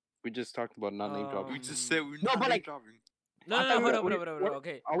us. We just talked about not name dropping. We just said we're No, not but, name like- dropping. No, I no, thought no, we hold were- up, we- hold up, hold up, hold what- up.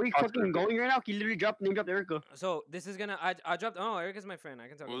 Okay. Are we Oscar. fucking going right now? He literally name dropped Erica. So this is gonna. I dropped. Oh, Erica's my friend. I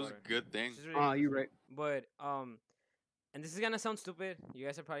can talk It was about a her. good thing. She's really You're right. But and this is gonna sound stupid. You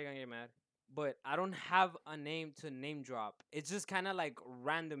guys are probably gonna get mad. But I don't have a name to name drop. It's just kind of like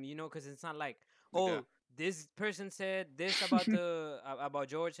random, you know, because it's not like, oh, Yeah. this person said this about about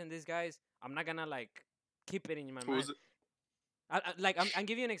George and these guys. I'm not gonna like keep it in my Who was mind. it? I'm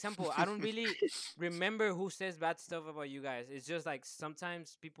giving you an example. I don't really remember who says bad stuff about you guys. It's just like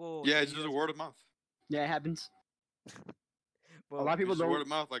sometimes people. Yeah, say it's you just a guys- word of mouth. Yeah, it happens. well, A lot of people It's just word don't. of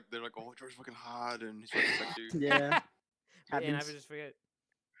mouth. Like they're like, oh, George's fucking hot and he's fucking sexy. Yeah. and I happens. just forget.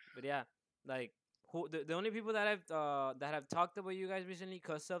 But yeah, like who the only people that have talked about you guys recently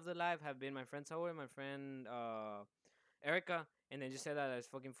because of the live have been my friend Saul and my friend Erica, and they just said that it's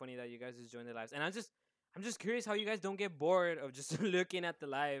fucking funny that you guys just joined the lives. And I'm just curious how you guys don't get bored of just looking at the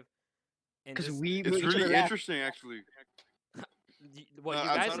live. And Because just, we It's make each really other laugh. interesting, actually. what No, you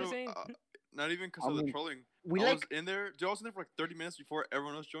guys outside are of, saying. not even because I of the mean, trolling. We I like. was in there. Dude, I was in there for like 30 minutes before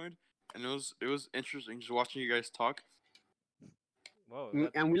everyone else joined, and it was interesting just watching you guys talk. Whoa,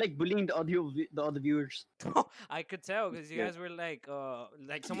 And we like bullying the other viewers. I could tell because you Yeah. guys were like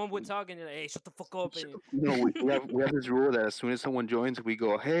someone would talk and you're like, hey, shut the fuck up. And No, we have this rule that as soon as someone joins, we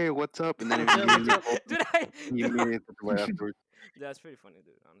go, "Hey, what's up?" and then What's up, immediately, what's up? dude, immediately right afterwards, that's pretty funny,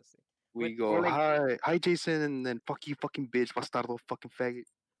 dude. Honestly. we But- go, or like- "Hi, Jason," and then "Fuck you, fucking bitch, bastardo, fucking faggot."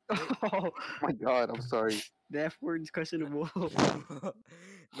 Oh, Oh my God, I'm sorry. the F word is questionable. now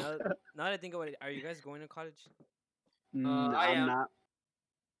that I think about it, are you guys going to college? I I'm am. not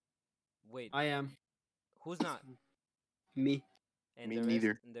Wait, I am. who's not? me. And Me the neither.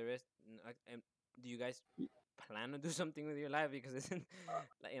 Rest, and the rest. And do you guys plan to do something with your life? Because it's like,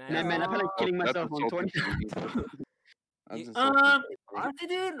 and Nah, man, I feel like killing That's myself on insulting 20. for me. That's You- insulting for me. Honestly,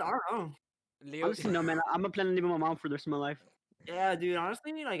 dude, I don't know. Leo, Honestly, no, man. I'm gonna plan on living with my mom for the rest of my life. Yeah, dude.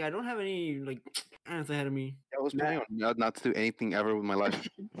 Honestly, like I don't have any like plans ahead of me. I was planning on not to do anything ever with my life.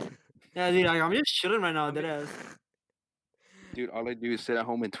 Yeah, dude. Like, I'm just chilling right now. I Dead mean- ass. Dude, all I do is sit at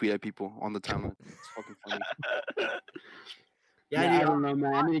home and tweet at people on the timeline. It's fucking funny. Yeah, I dude. don't know,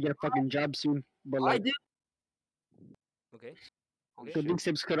 man. I need to get a fucking job soon. But I like, did. okay. Oh, Okay. the big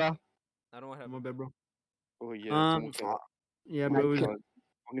sips cut off. I don't know what My happened. bad, bro. Oh yeah. Um, Yeah, bro. It was, It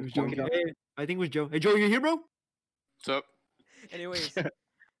it was Joe. Joe. Hey, I think it was Joe. Hey, Joe, you here, bro? What's up? Anyways,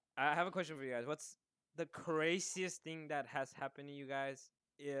 I have a question for you guys. What's the craziest thing that has happened to you guys?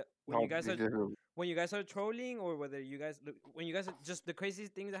 Yeah, when you guys are trolling, or whether you guys when you guys are just the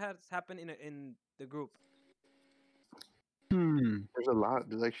craziest thing that has happened in the group. There's a lot.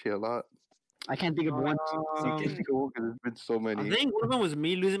 There's actually a lot. I can't think of one. Something- It's cool 'cause there's been so I many. think one of them was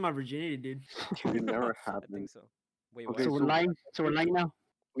me losing my virginity, dude. It never I happened. think so. Wait, Okay, So what? we're so- lying. So we're lying now.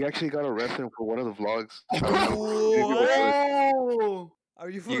 We actually got arrested for one of the vlogs. I don't know. Oh, Are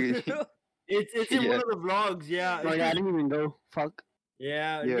you for You- real? it's in Yeah. one of the vlogs. Yeah. Oh it's yeah, I just- didn't even go. Fuck.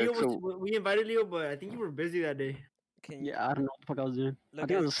 yeah. Yeah, Leo was, so- we invited Leo, but I think you were busy that day. Can you, Yeah, I don't know what the fuck I was doing. I Look,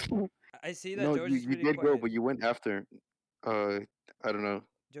 think I guys, was. I see that No, George you, is you pretty did quiet. go, but you went after. I don't know.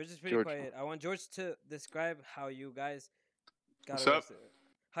 George is pretty George. quiet. I want George to describe how you guys got What's up? arrested.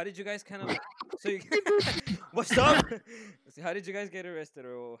 How did you guys kind of so you, what's up? So how did you guys get arrested,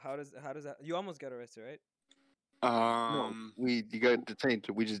 or how does that? You almost got arrested, right? You got detained.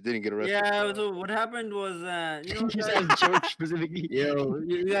 We just didn't get arrested. Yeah. So what happened was, you know, You guys, said George specifically. yo,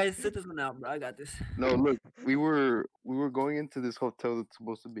 you guys sit this one out, bro. I got this. No, look, we were going into this hotel that's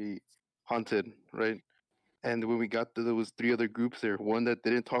supposed to be haunted, right? And when we got there was 3 other groups there. One that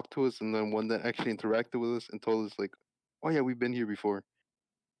didn't talk to us, and then one that actually interacted with us and told us like, "Oh yeah, we've been here before."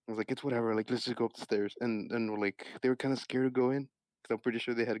 I was like, "It's whatever. Like, let's just go up the stairs." And we're like, they were kind of scared to go in because I'm pretty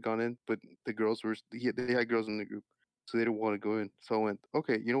sure they had gone in, but the girls were they had girls in the group, so they didn't want to go in. So I went,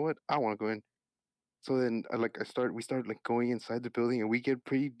 "Okay, you know what? I want to go in." So then we started like going inside the building, and we get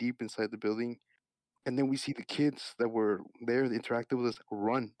pretty deep inside the building, and then we see the kids that were there that interacted with us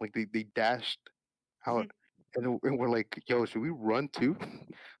run, like they dashed out, and we're like, "Yo, should we run too?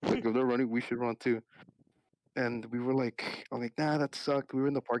 Like if they're running, we should run too." And we were like, "I'm like, nah, that sucked." We were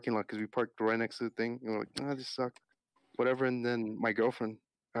in the parking lot because we parked right next to the thing, and we're like, "Nah, this sucked." Whatever. And then my girlfriend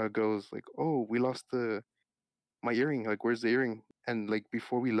goes like, "Oh, we lost my earring. Like, where's the earring?" And like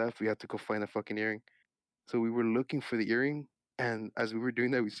before we left, we had to go find a fucking earring. So we were looking for the earring, and as we were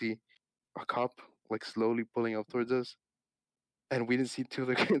doing that, we see a cop like slowly pulling up towards us, and we didn't see two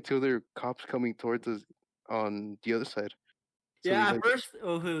other two other cops coming towards us on the other side. So we, Yeah. At like, first,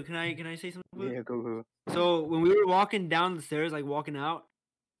 can I say something? Will? yeah, go. So when we were walking down the stairs, like walking out,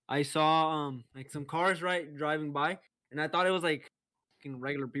 I saw like some cars right driving by, and I thought it was like fucking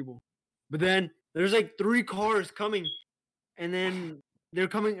regular people. But then there's like 3 cars coming, and then they're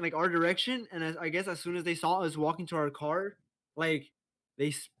coming like our direction, and I guess as soon as they saw us walking to our car, like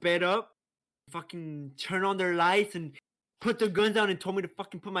they sped up, fucking turn on their lights and put their guns down and told me to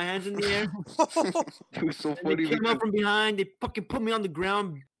fucking put my hands in the air. It was so And they funny came because up from behind, they fucking put me on the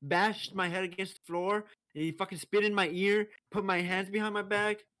ground, bashed my head against the floor, and he fucking spit in my ear, put my hands behind my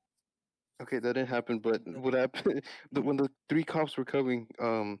back. okay, that didn't happen. But what happened? When the three cops were coming,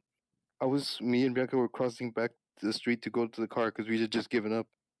 me and Bianca were crossing back the street to go to the car because we had just given up,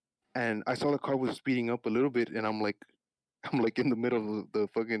 and I saw the car was speeding up a little bit, and I'm like, I'm like in the middle of the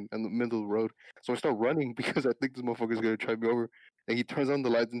fucking in the middle of the road. So I start running because I think this motherfucker's gonna try me over. And he turns on the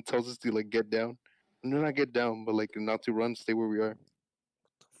lights and tells us to like get down. And then I get down, but like not to run, stay where we are.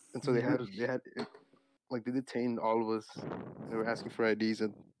 And so like they detained all of us. They were asking for IDs,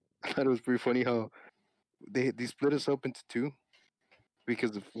 and I thought it was pretty funny how they split us up into two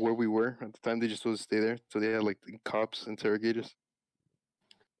because of where we were at the time. They just told us to stay there, so they had like the cops interrogators,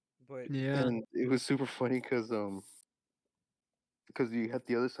 But Yeah. and it was super funny because you had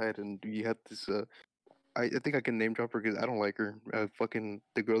the other side and you had this I think I can name drop her because I don't like her. Fucking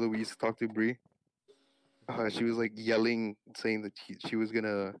the girl that we used to talk to, Bree. She was like yelling, saying that she was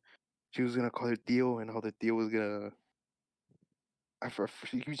gonna call her Theo, and how the Theo was gonna.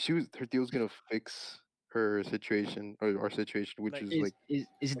 She was her Theo was gonna fix her situation or our situation, which Like, is Is like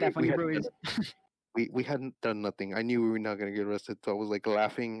is it that we funny, bro? hadn't Is we hadn't done nothing. I knew we were not gonna get arrested, so I was like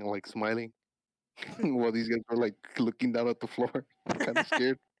laughing, like smiling, while these guys were like looking down at the floor, kind of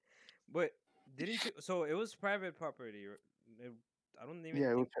scared. but didn't you? So it was private property. I don't even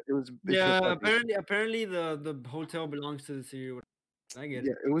Yeah, think. it's Yeah, trespassing. apparently the hotel belongs to the city. Or whatever. I get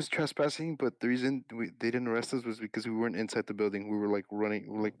Yeah, it. it was trespassing, but the reason they didn't arrest us was because we weren't inside the building. We were like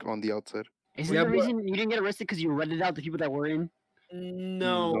running, like on the outside. isn't Yeah, the but reason you didn't get arrested because you rented out the people that were in?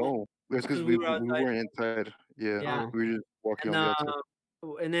 no, No, it's because because we were we outside. weren't inside. Yeah, Yeah, Oh, we were just walking and on the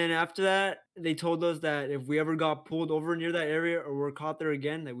outside. and then after that, they told us that if we ever got pulled over near that area or were caught there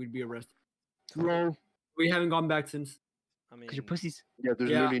again, that we'd be arrested. lol, We haven't gone back since. I because you're mean, pussies. Yeah, there's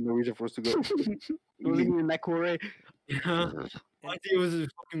Yeah, literally no reason for us to go. It wasn't even that cool, right? yeah. I and think it was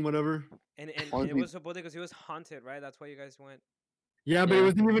just fucking whatever. and it Honestly, was supposed because it was haunted, right? That's why you guys went. Yeah, but it Yeah.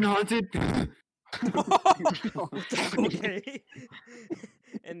 wasn't even haunted. Okay.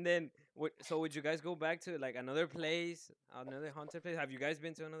 And then, so would you guys go back to like another place, another haunted place? Have you guys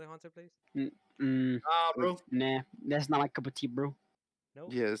been to another haunted place? Bro. Nah, that's not my cup of tea, bro. No.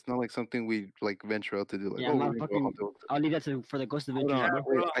 yeah, it's not like something we like venture out to do. Like, Yeah, oh, I'm we're not gonna go fucking. hunt the hotel. I'll leave that for the Ghost Hold Adventures, on,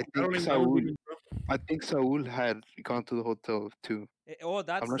 bro. wait. I don't even bro. I think Saul had gone to the hotel too. Oh, I'm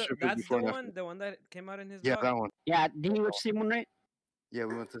not sure if it was that's before and after. the one that came out in his Yeah, vlog. that one. Yeah, didn't you watch the same one, right? Yeah,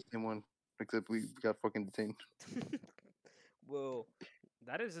 we went to the same one, except we got fucking detained. Well,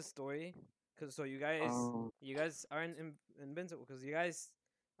 that is a story. Cause so Um, you guys aren't invincible. Cause you guys,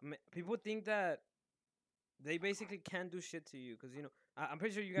 people think that they basically can't do shit to you. Cause I'm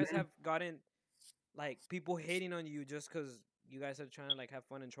pretty sure you guys have gotten like people hating on you just cause you guys are trying to like have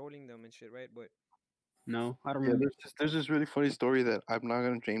fun and trolling them and shit, right? But No, I don't yeah, remember. there's this really funny story that I'm not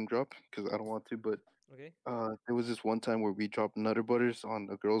gonna name drop because I don't want to, but okay. there was this one time where we dropped Nutter Butters on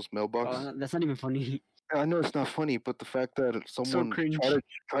a girl's mailbox. That's not even funny. I know it's not funny, but the fact that So cringe.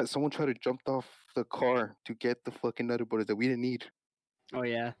 someone tried to jump off the car to get the fucking Nutter Butters that we didn't need. Oh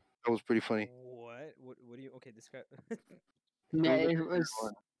yeah. That was pretty funny. What do you? Okay, describe. Yeah, It was it like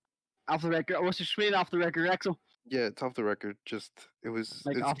was off the record. I was just straight off the record, Axel. yeah, it's off the record. Just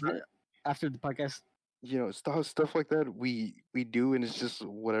Like it's after the podcast. stuff like that we do, and it's just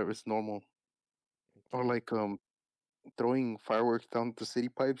whatever. It's normal. Or like throwing fireworks down the city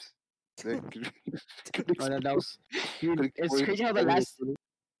pipes. That could Oh, that was. could Dude, it's explode crazy how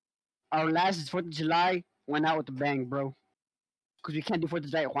our last 4th of July went out with a bang, bro. Because we can't do 4th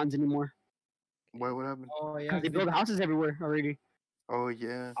of July at Juan's anymore. What happened? Oh yeah. Because they build houses everywhere already. Oh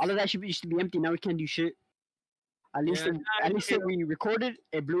yeah. All of that used to be empty. Now we can't do shit. At least, Yeah, at least we recorded.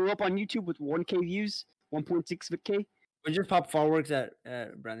 It blew up on YouTube with 1K views, 1.6K. We just popped fireworks at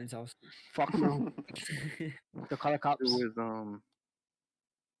Brandon's house. Fuck no. They'll call the It cops. was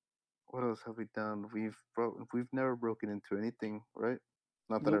what else have we done? We've never broken into anything, right?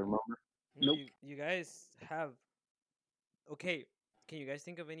 Not that I Nope. remember. Nope. You guys have. Okay, can you guys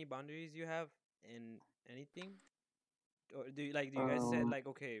think of any boundaries you have in anything? Or do you guys said like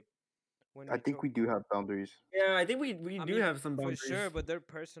okay, when I think we do have boundaries. Yeah, I think we I do mean, have some boundaries. for sure, but they're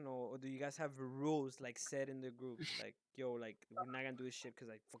personal. Or do you guys have rules like set in the group? Like, yo, like we're not gonna do this shit because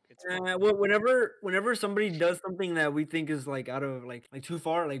like fuck, it's fucked. Well, whenever somebody does something that we think is like out of like too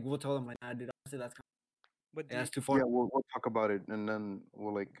far, like we'll tell them like, nah, dude, honestly, But do that's too Yeah, far. we'll talk about it, and then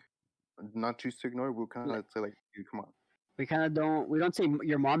we'll like not choose to ignore. We'll kind of say like, dude, come on. We kind of don't. We don't say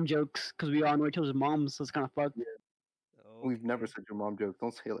your mom jokes because we all know each other's moms, so it's kind of fucked. We've never Okay. said your mom jokes.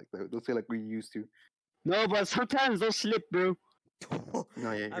 Don't say it like that. Don't say it like we used to. No, but sometimes they'll slip, bro. No, yeah,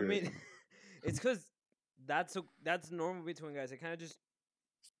 I you're right. mean, it's because that's normal between guys. It kind of just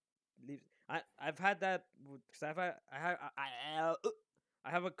leaves. I've had that because I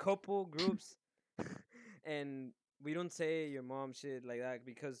have a couple groups, and we don't say your mom shit like that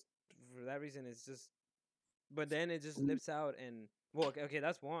because for that reason it's just. But then it just slips out, and well, okay,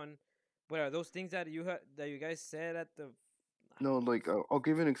 that's one. But are those things that that you guys said at the? No, like I'll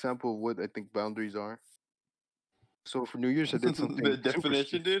give you an example of what I think boundaries are. So for New Year's, I did something. The super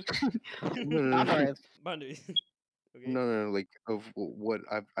definition, dude. No, no, no, Alright. Boundaries. Okay. no, no, no, like of what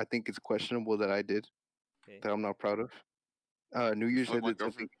I think is questionable that I did Okay. that I'm not proud of. New Year's I Fuck my did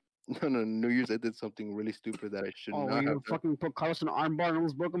something. girlfriend. No, no, New Year's I did something really stupid that I should Oh, not have you done. fucking put Carlos in an armbar and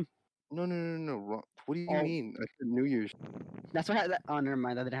almost broke him. No, no, no, no, wrong. What do you Oh. mean? I said New Year's. That's what. Oh, never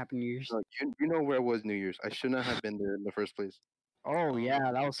mind. That didn't happen New Year's. No, you know where I was New Year's. I should not have been there in the first place. Oh yeah,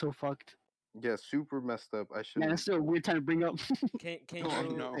 that was so fucked. Yeah, super messed up. I Man, shouldn't. that's still a weird time to bring up. Can Oh,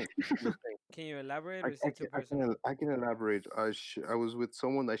 you no. can you elaborate I, or is I, it too can, I, personal? can, I can elaborate. I was with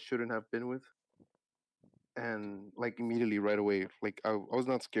someone I shouldn't have been with, and like immediately right away, like I was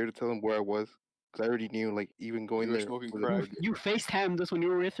not scared to tell them where I was because I already knew. Like even going You were there. smoking was a crack. big deal. You FaceTimed us when you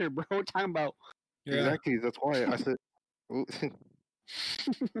were with her, bro. What you talking about? Exactly. That's why I said. Well,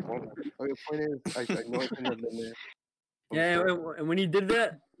 the point is, I know I shouldn't have been there. I'm Yeah, sorry. and when he did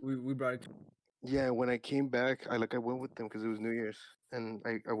that, we brought it. Yeah, when I came back, I went with them because it was New Year's, and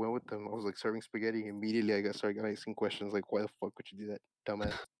I went with them. I was like serving spaghetti. Immediately, I got started asking questions like, "Why the fuck would you do that,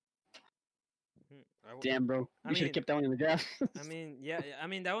 dumbass?" Damn, bro. I You should have mean, kept that one in the draft. I mean, yeah, I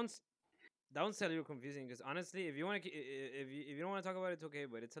mean that one's a little confusing because honestly, if you want to, if you don't want to talk about it, it's okay.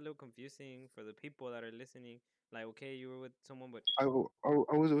 But it's a little confusing for the people that are listening. Like, okay, you were with someone, but I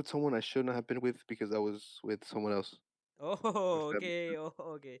was with someone I shouldn't have been with because I was with someone else. oh, If that- okay, oh,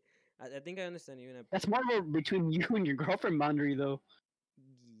 okay. I think I understand you. That's more of a between you and your girlfriend boundary, though.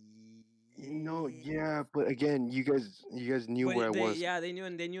 No, yeah, but again, you guys knew But where I was. yeah, they knew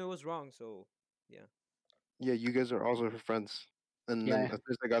and they knew it was wrong. So Yeah, you guys are also her friends. And then Yeah. as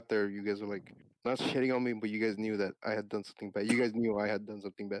soon as I got there, you guys were like not shitting on me, but you guys knew that I had done something bad. You guys knew I had done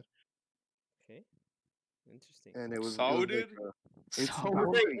something bad, okay, interesting. and it was So, like, dude? it's So-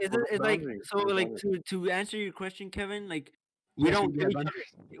 boundary, It's we're like boundary, so we're like boundary. to answer your question, Kevin. Like we Yes, don't do give have each other,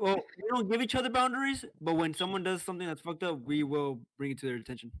 boundaries. well, we don't give each other boundaries, but when someone does something that's fucked up, we will bring it to their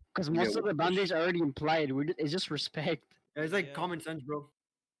attention. Because Yeah, most of the boundaries are already implied. It's just respect. It's like Yeah. common sense, bro.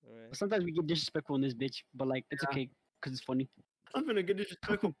 Alright. Sometimes we get disrespectful in this bitch, but like it's Yeah. okay because it's funny. I'm gonna get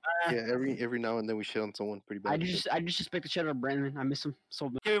disrespectful. Yeah, every now and then we shit on someone pretty I bad. disrespect the shit out of Brandon. I miss him so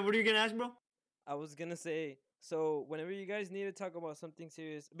much. Kevin, what are you gonna ask, bro? I was gonna say, so whenever you guys need to talk about something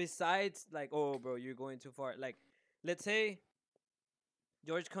serious, besides like, oh, bro, you're going too far. Like, let's say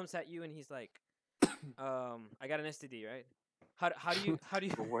George comes at you and he's like, I got an STD, right? How do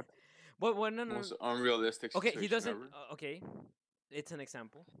you For what? what no no, Most unrealistic okay, he situation doesn't ever. okay, it's an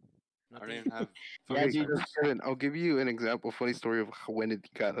example. I don't Nothing. even have. Yeah, fucking dude. sex. Kevin, I'll give you an example, funny story of when it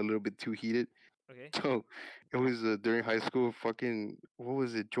got a little bit too heated. Okay. So it was during high school. Fucking what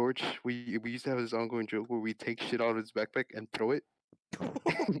was it, George? We used to have this ongoing joke where we take shit out of his backpack and throw it.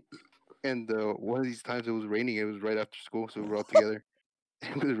 And one of these times it was raining. It was right after school, so we were all together.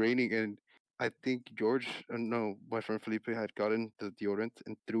 It was raining, and I think George, no, my friend Felipe had gotten the deodorant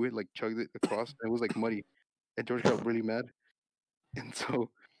and threw it, like chugged it across. And it was like muddy, and George got really mad. And so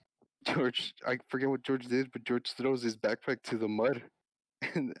George, I forget what George did, but George throws his backpack to the mud,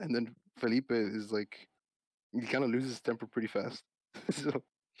 and then Felipe is like, he kind of loses his temper pretty fast. So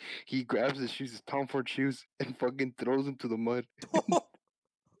he grabs his shoes, his Tom Ford shoes, and fucking throws them to the mud.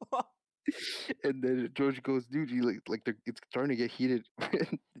 And then George goes, "Dude, you it's starting to get heated."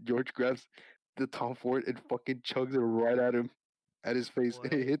 And George grabs the Tom Ford and fucking chugs it right at him, at his face,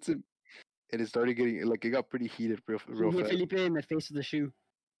 and it What? hits him. And it started getting like it got pretty heated He real hit fast. Felipe in the face with the shoe.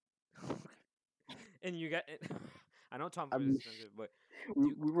 And you got it. I know Tom Ford I'm- is expensive, but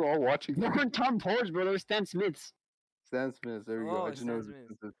We were all watching. They weren't Tom Fords, bro. They were Stan Smiths. Stan Smith, there we go. Oh, I just know Stan it's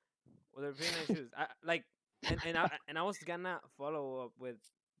Smith. expensive. well, they're pretty nice shoes. I like, and I was gonna follow up with.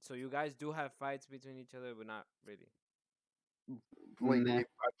 So you guys do have fights between each other, but not really. Like Nah. if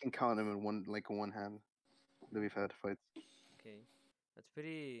I can count them in one hand that we've had fights. Okay, that's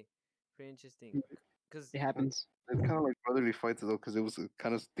pretty interesting. Cause It happens. It's kind of like brotherly fights though, because it was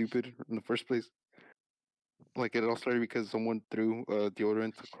kind of stupid in the first place. Like it all started because someone threw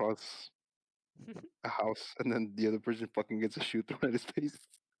deodorant across a house, and then the other person fucking gets a shoe thrown at his face.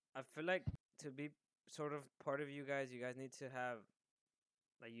 I feel like to be sort of part of you guys need to have,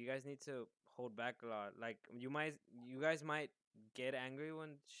 like, you guys need to hold back a lot. Like, you guys might get angry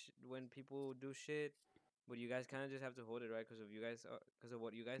when people do shit, but you guys kind of just have to hold it, right? Because of you guys, because of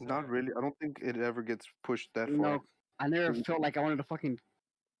what you guys Not are. really. I don't think it ever gets pushed that You far. know, I never felt like I wanted to fucking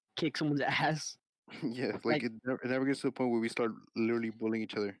kick someone's ass. Yeah, like Like- it never gets to the point where we start literally bullying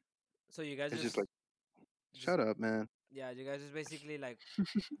each other. So you guys It's just just like, just- shut up, man. Yeah, you guys just basically like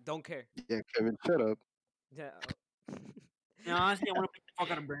don't care. Yeah, Kevin, shut up. Yeah. Yeah, honestly, I want to beat the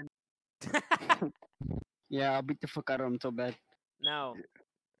fuck out of Brandon. Yeah, I'll beat the fuck out of him so bad. Now,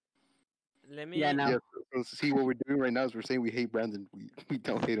 let me. Yeah, now Yeah, so see what we're doing right now is we're saying we hate Brandon. We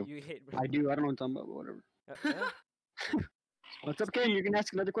don't hate him. You hate. I do. I don't know what I'm talking about, but whatever. Yeah. What's up, Karen? You're gonna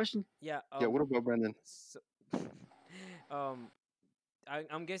ask another question? Yeah. Yeah, what about Brandon? So, um,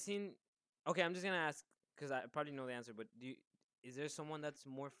 I'm guessing. Okay, I'm just gonna ask because I probably know the answer. But is there someone that's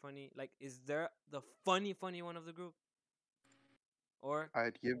more funny? Like, is there the funny one of the group? Or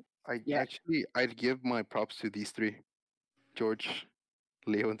Yeah. I'd give my props to these three, George,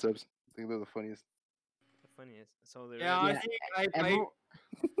 Leo, and Subs. I think they're the funniest. the funniest? So there. Yeah, is- honestly, I Everyone-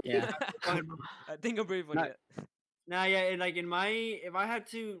 yeah. go ahead, bro. I think I'm pretty funny. Not- Nah, yeah, and like if I had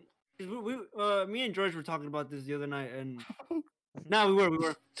to, 'cause me and George were talking about this the other night, and no, we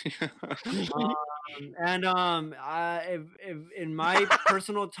were, if in my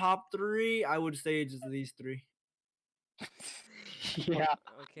personal top three, I would say just these three. Yeah.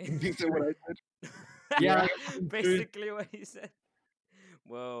 Okay. You said what I said? Yeah, Basically what he said.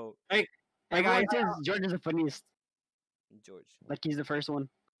 Whoa, Like Everyone I, says George is the funniest. George. Like he's the first one.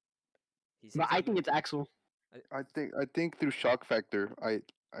 He But seems I like think it's Axel. I think through shock factor, I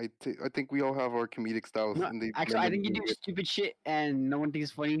think we all have our comedic styles, No, and they Axel, blend I in think you do really good. stupid shit and no one thinks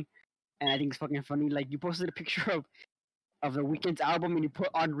it's funny. And I think it's fucking funny. Like you posted a picture of the Weeknd's album and you put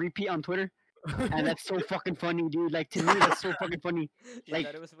on repeat on Twitter. And that's so fucking funny, dude. Like to me that's so fucking funny. You Like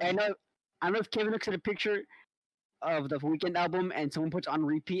thought it was I funny? know I don't know if Kevin looks at a picture of the Weeknd album and someone puts on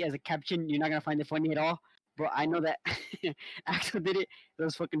repeat as a caption, you're not gonna find it funny at all. But I know that Axel did it. It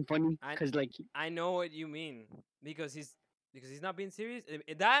was fucking funny I- because like I know what you mean because he's not being serious.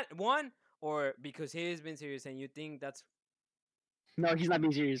 That one, or because he is being serious and you think that's no, he's not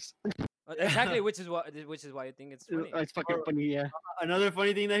being serious. exactly which is why you think it's funny. It's fucking Or- funny, yeah. another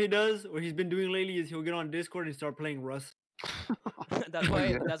funny thing that he does, what he's been doing lately, is he'll get on Discord and start playing Rust. That's why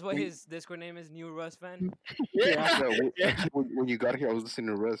Yeah, we- his Discord name is New Russ Fan. Yeah. Actually, when you got here, I was listening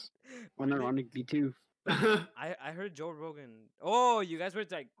to Russ. Unironically too. I heard Joe Rogan. Oh, you guys were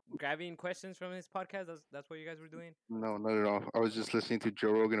like grabbing questions from his podcast. That's what you guys were doing. No, not at all. I was just listening to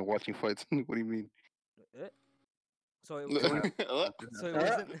Joe Rogan and watching fights. What do you mean? Eh? So it What? so it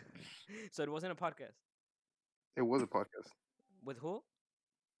wasn't so it wasn't a podcast It was a podcast. with who?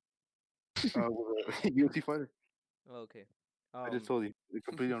 With a UFC fighter. Oh, okay. I just told you. It's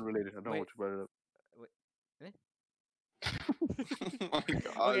completely unrelated. I don't know wait. what you brought it up. Oh my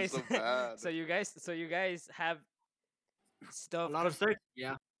god, Okay, it's so bad. so you guys have A stuff. lot of sex.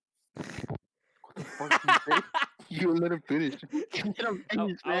 Yeah. What the fuck did you say? You let him finish.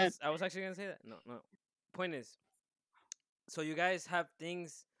 I was actually gonna say that. No. Point is, so you guys have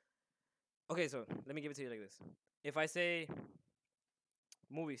things. Okay, so let me give it to you like this. If I say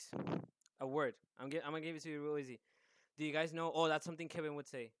movies, a word, I'm gonna give it to you real easy. Do you guys know? Oh, that's something Kevin would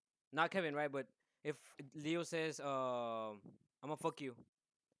say. Not Kevin, right? But if Leo says, "I'm gonna fuck you,"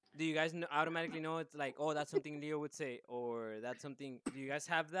 do you guys automatically know it's like, oh, that's something Leo would say, or that's something? Do you guys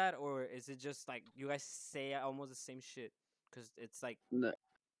have that, or is it just like you guys say almost the same shit? Because it's like,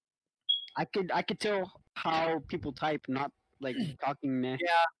 I could tell how people type, not like talking. Nah.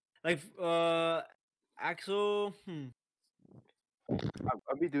 Like Axel.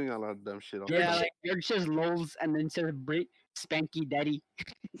 I'll be doing a lot of dumb shit on Yeah, yeah, like- George says lols and then says break spanky daddy.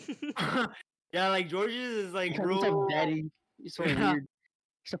 Yeah, like George's is like He calls himself real. daddy. He's so Yeah. weird.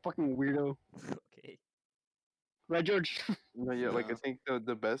 He's a fucking weirdo. okay. Right, George? No, yeah, like I Yeah. think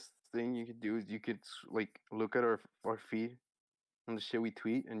the best thing you could do is you could like look at our feed and the shit we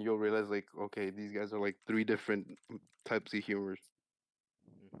tweet, and you'll realize like, okay, these guys are like three different types of humors.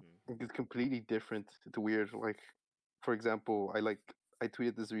 Mhm. It's completely different. It's weird. Like, for example, I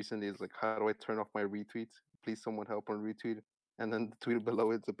tweeted this recently. It's like, how do I turn off my retweets? Please, someone help on retweet. And then the tweet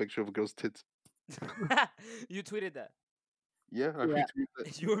below it's a picture of a girl's tits. You tweeted that. Yeah, I Yeah. retweeted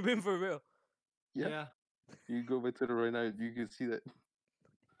that. You were being for real. Yeah. Yeah. You go by Twitter right now, you can see that.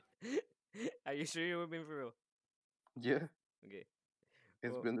 Are you sure you were being for real? Yeah, Okay.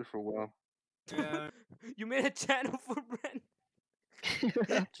 it's Well- been there for a while. Yeah. You made a channel for Brent.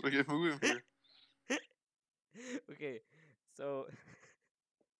 So get moving here. Okay, so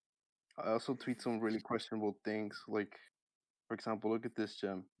I also tweet some really questionable things. Like, for example, look at this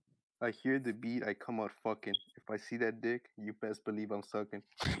gem. I hear the beat, I come out fucking. If I see that dick, you best believe I'm sucking.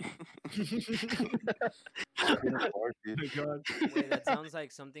 Shit is hard, dude. my god. Wait, that sounds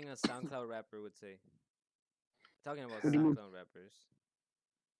like something a SoundCloud rapper would say. Talking about What do you mean? SoundCloud rappers,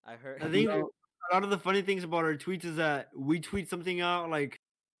 I heard. I think No. a lot of the funny things about our tweets is that we tweet something out like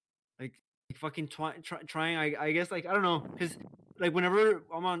fucking trying. I guess like I don't know, cause like whenever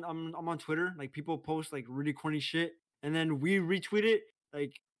I'm on Twitter, like people post like really corny shit, and then we retweet it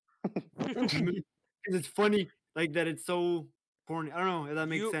like because it's funny, like that it's so corny. I don't know if that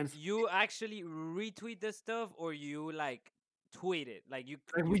makes sense. You actually retweet this stuff, or you like tweet it? Like you.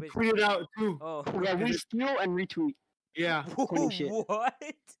 Like you we basi- tweet it out too. Oh. Yeah, we Because steal and retweet. Yeah, corny shit. What?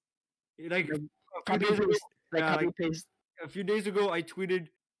 like Like, a few Copy days ago, paste. Like yeah, copy like, paste. a few days ago, I tweeted,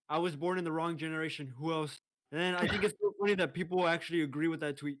 "I was born in the wrong generation. Who else?" And then I think it's so funny that people actually agree with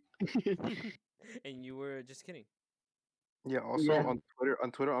that tweet. And you were just kidding. Yeah, also Yeah.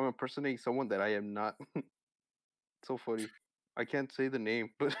 on Twitter, I'm impersonating someone that I am not. So funny. I can't say the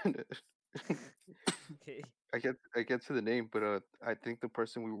name, but Okay. I can't say the name, but I think the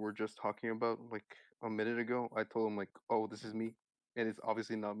person we were just talking about like a minute ago, I told him like, oh, this is me, and it's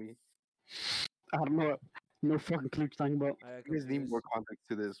obviously not me. I don't know. No fucking clue what you're talking about. I got You guys need more confused. context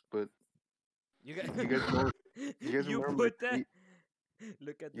to this, but You guys. you guys know you guys remember my put that. tweet?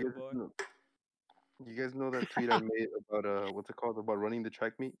 Look at the You guys bar. know, you guys know that tweet I made about what's it called, about running the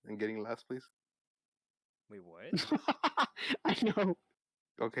track meet and getting last place? Wait, what? I know.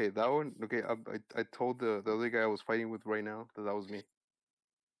 Okay, that one. Okay, I told the other guy I was fighting with right now that was me.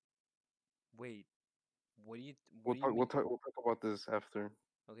 Wait. What do you? We'll What do you talk. mean? We'll talk about this after.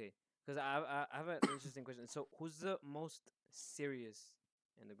 Okay, because I have an interesting question. So, who's the most serious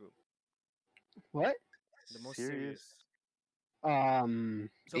in the group? What? The most Serious? serious.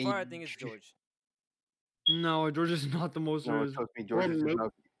 So far, I Age. think it's George. No, George is not the most No, serious. trust me, George is may-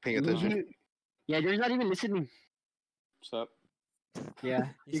 not paying attention. Maybe- Yeah, they're not even listening. What's up? Yeah,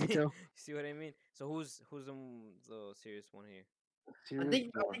 You you can see, tell. see what I mean? So who's the serious one here? I Serious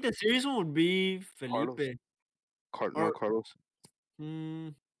think one. the serious one would be Carlos. Felipe. No, or- Carlos.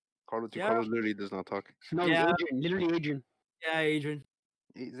 Mm, Carlos. Yeah. Carlos literally does not talk. No, Yeah. Adrian. Literally Adrian. yeah, Adrian.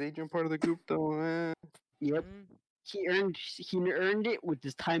 Is Adrian part of the group though? Yep. Mm, He earned it with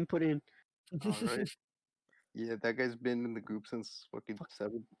his time put in. Alright. Yeah, that guy's been in the group since fucking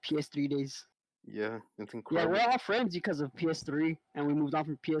 7. PS3 days. Yeah, it's Yeah, incredible. we're all friends because of PS3, and we moved on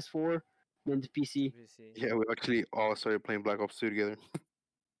from PS4 then to PC. let me see. Yeah, we actually all started playing Black Ops 2 together.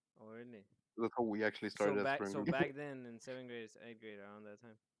 Oh, really? That's how we actually started So as back, friends. so back then in 7th grade, 8th grade, around that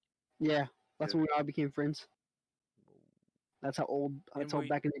time. Yeah, that's Yeah. when we all became friends. That's how old. And That's how were you-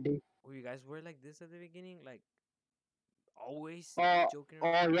 back in the day. Oh, you guys were like this at the beginning, like always Oh, joking Oh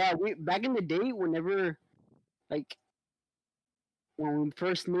around. yeah, we back in the day, whenever, like, when we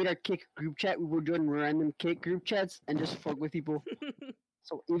first made our Kick group chat, we would join random Kick group chats and just fuck with people.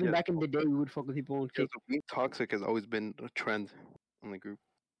 So even Yeah. back in the day, we would fuck with people on Yeah, Kick. so being toxic has always been a trend in the group,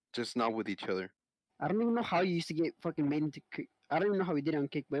 just not with each other. I don't even know how you used to get fucking made into Kick. I don't even know how we did it on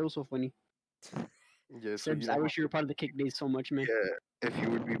Kick, but it was so funny. Yeah, so Sebs, you know I how- wish you were part of the Kick days so much, man. yeah, if you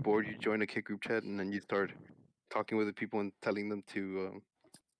would be bored, you join a Kick group chat and then you start talking with the people and telling them to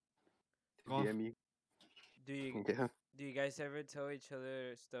Off. DM you. do you Yeah, do you guys ever tell each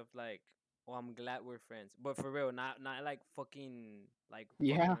other stuff like, "Oh, I'm glad we're friends," but for real, not like fucking like fucking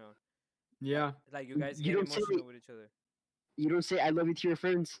Yeah. around. Yeah. Like you guys You get don't say- emotional with each other. You don't say I love you to your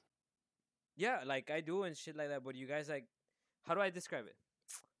friends. Yeah, like I do and shit like that. But you guys like, how do I describe it?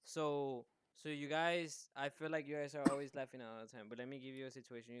 So you guys, I feel like you guys are always laughing all the time. But let me give you a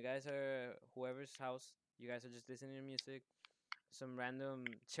situation. You guys are whoever's house. You guys are just listening to music. Some random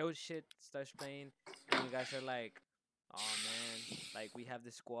chill shit starts playing, and you guys are like, "Oh man, like we have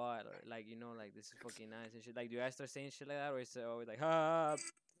the squad," or like like this is fucking nice and shit. Like, do you guys start saying shit like that, or is it always like, "Ha,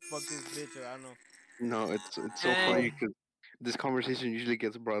 fuck this bitch," or I don't know. no, it's so funny because this conversation usually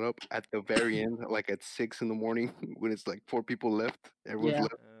gets brought up at the very end, like at 6 in the morning when it's like 4 people left. Everyone's Yeah.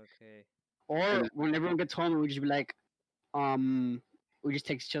 left. Okay. Or And when everyone gets home, we just be like, we just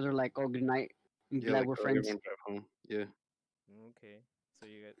text each other like, "Oh, good night. I'm Yeah, glad like, we're oh, friends." everyone drive home. Yeah, Okay. So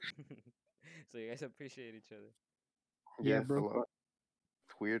you guys, so you guys appreciate each other. Yeah, it's a bro. lot.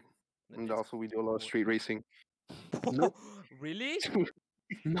 It's weird. And It's- also, we do a lot of Wha- street racing. Nope. Really?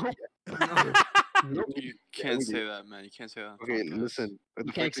 Nope. Nope. You we can't do. say that, man. You can't say that. on Okay, podcast. listen. The You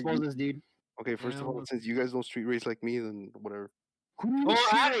fact can't that expose us, dude. Okay, first Yeah, of all, well- since you guys don't street race like me, then whatever. Who needs Oh,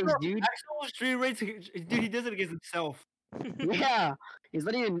 street Axel, race, dude? Axel street race, dude. He does it against himself. Yeah, it's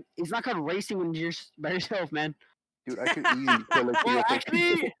not called racing when you're just by yourself, man. Dude, I could easily kill like three Well, or four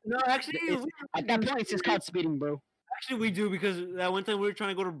actually, no, actually, It's- At that point, it's just called speeding, bro. actually, we do because that one time we were trying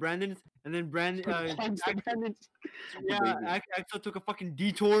to go to Brandon's, and then Brandon, Thanks to Brandon. yeah, dangerous. Axel took a fucking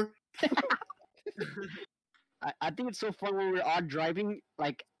detour. I think it's so fun when we're all driving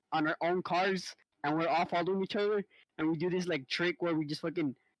like on our own cars and we're all following each other and we do this like trick where we just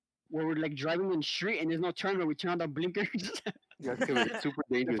fucking where we're like driving in the street and there's no turn where we turn on the blinkers. Yeah, because it's super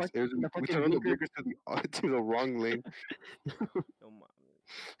dangerous. fuck- It was, the we fucking turned on the blinker. blinkers to the wrong lane. Oh my.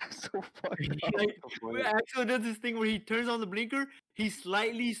 So fucked up. Like, So funny. Axel does this thing where he turns on the blinker, he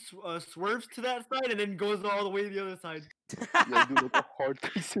slightly swerves to that side, and then goes all the way to the other side. Yeah, dude, like a hard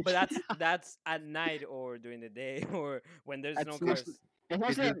 360. But that's at night or during the day or when there's no That's cars. mostly- It's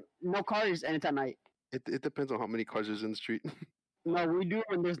mostly just- no cars and it's at night. It depends on how many cars there's in the street. No, we do it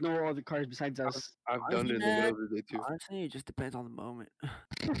when there's no other cars besides us. I've done it in the middle of the day too. Honestly, it just depends on the moment.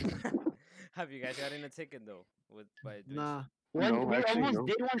 Have you guys gotten a ticket though? By doing Nah. No, We actually, almost no.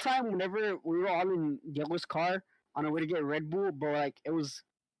 did one time whenever we were all in Diego's car on our way to get Red Bull, but like it's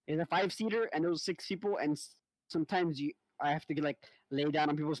a 5-seater and it was 6 people, and sometimes I have to get like lay down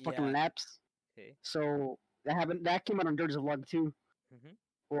on people's fucking Yeah. laps. Okay. So that happened. That came out on George's vlog too. Mhm.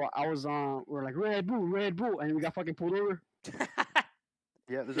 Well, I was on. We're like Red Bull, and we got fucking pulled over.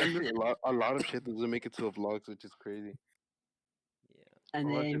 Yeah, there's actually a lot of shit that doesn't make it to the vlogs, which is crazy. Yeah. And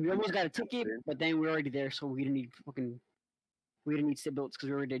Oh, that's then a we pretty almost got a shit ticket, there. but then we were already there, so we didn't need seatbelts because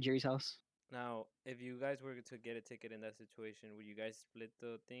we were already at Jerry's house. Now, if you guys were to get a ticket in that situation, would you guys split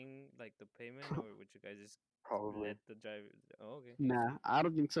the thing, like the payment, or would you guys just Probably. let the driver? Oh, okay. Nah, I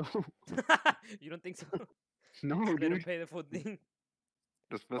don't think so. You don't think so? No, Let him dude. pay the full thing.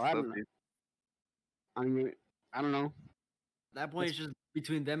 That's Well, messed I up, don't dude. I mean, I don't know. At that point, it's just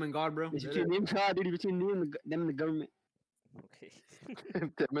between them and God, bro. It's That's between it. them, God, dude. Between them and the government Okay.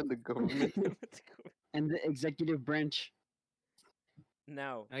 Them and the government. and the executive branch.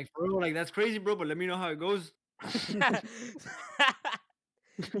 Now, Like, bro, like that's crazy, bro. But let me know how it goes.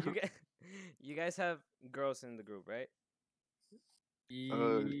 you guys have girls in the group, right?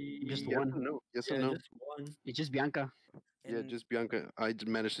 Just yes one. and no. Yes Yeah, and no. just one. It's just Bianca. Yeah, And just Bianca. I just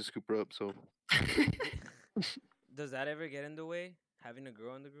managed to scoop her up, so does that ever get in the way? Having a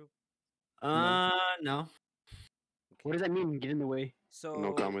girl in the group? No. What does that mean? Get in the way. So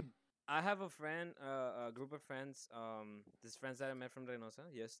no comment. I have a friend, a group of friends. These friends that I met from Reynosa.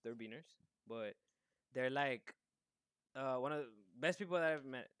 Yes, they're beaners, but they're like, one of the best people that I've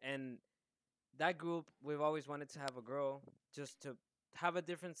met. And that group, we've always wanted to have a girl, just to have a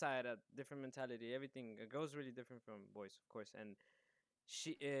different side, a different mentality. Everything. A girl's really different from boys, of course. And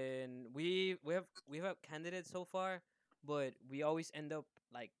we have candidates so far, but we always end up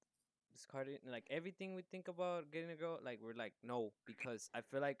like discarding like everything we think about getting a girl. Like we're like no, because I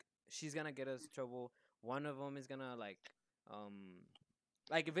feel like she's gonna get us trouble. One of them is gonna like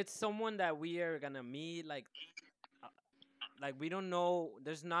if it's someone that we are gonna meet like we don't know.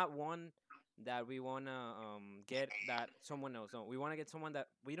 There's not one that we wanna get that someone else. No, we wanna get someone that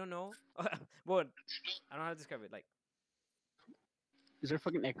we don't know. But I don't know how to describe it. Like Is there a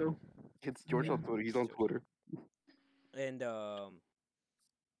fucking echo? It's George on Twitter. He's on Twitter. and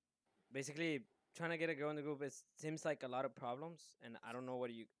basically trying to get a girl in the group, it seems like a lot of problems, and I don't know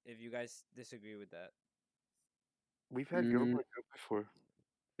if you guys disagree with that. We've had girls in Mm. the group before.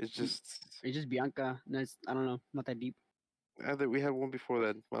 It's just It's just Bianca. No, I don't know. Not that deep. we had one before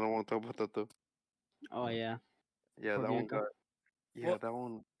that. I don't want to talk about that though. Oh yeah. Yeah, Poor that one Bianca. got. Yeah, Well- that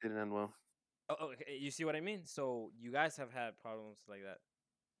one didn't end well. Oh, okay, you see what I mean? So you guys have had problems like that.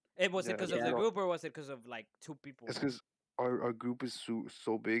 Was it Yeah, because of yeah. the group or was it because of like two people? It's because our group is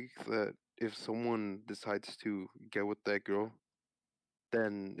so big that if someone decides to get with that girl,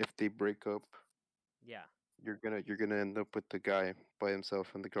 then if they break up, Yeah. you're gonna end up with the guy by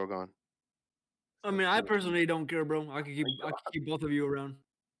himself and the girl gone. I mean, I personally don't care, bro. I could keep both of you around.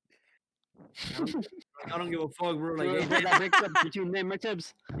 I don't give a fuck, bro. Like, Bro, hey, that breaks up between them,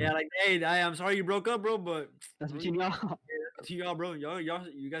 Mertebs. yeah, like, hey, I'm sorry you broke up, bro, but That's bro, between y'all. to y'all, bro,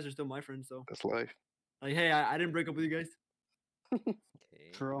 you guys are still my friends, so That's life. like, hey, I didn't break up with you guys.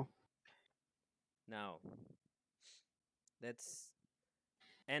 Okay. For real. Now, let's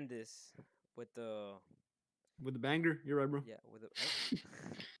end this with the With the banger, you're right, bro. yeah with the.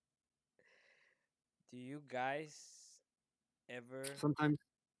 Do you guys ever Sometimes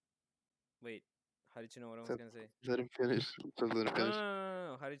wait? How did you know what I was So- gonna say? Let him finish. Just let him No, no, finish.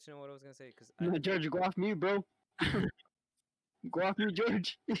 no. How did you know what I was gonna say? Because No, George, go off mute, bro. Go off mute,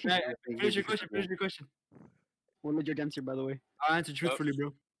 George. Hey, finish your question. Finish your question. We'll let George answer, by the way. I'll answer truthfully,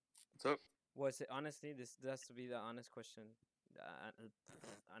 bro. What's up? was it honestly? This has to be the honest question,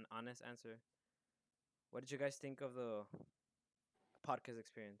 an honest answer. what did you guys think of the podcast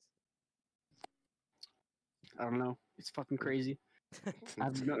experience? I don't know. It's fucking crazy.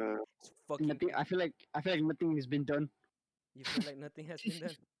 I've It's, no, It's fucking. nothing. I feel like nothing has been done. You feel like nothing has been done.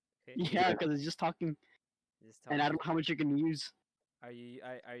 Okay. Yeah, because it's just talking, Just and I talking. don't know how much you can use. Are you?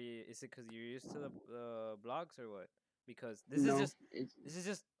 Is it because you're used to the blogs or what? Because this No, is just it's, this is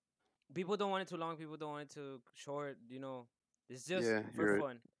just people don't want it too long. People don't want it too short. You know, it's just Yeah, for you're right.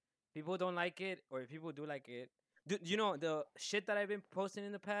 fun. People don't like it, or people do like it. You know the shit that I've been posting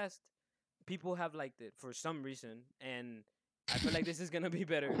in the past? People have liked it for some reason, and I feel like this is gonna be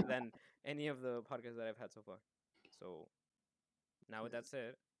better than any of the podcasts that I've had so far. So now with that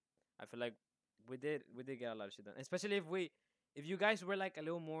said, I feel like we did get a lot of shit done. Especially if you guys were like a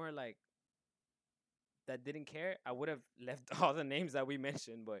little more like that didn't care, I would have left all the names that we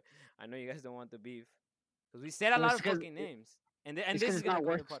mentioned. But I know you guys don't want the beef because we said a Well, lot it's of 'cause fucking it- names, and it's this 'cause is it's gonna not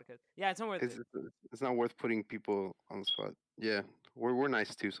go on the worth. podcast. Yeah, it's not worth It's, it. it's not worth putting people on the spot. Yeah, we're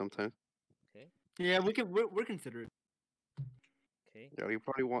nice too sometimes. Okay, Yeah, we're considerate. okay. Yeah, you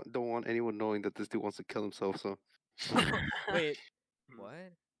probably don't want anyone knowing that this dude wants to kill himself. So Wait, what? What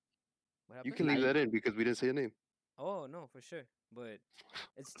you happened? can leave Nah, that in because we didn't say a name. Oh no, for sure. But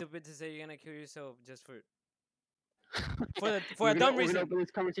it's stupid to say you're gonna kill yourself just for We're a dumb we're reason. gonna open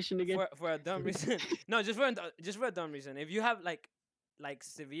this conversation again. For a dumb reason. No, just for a dumb reason. If you have like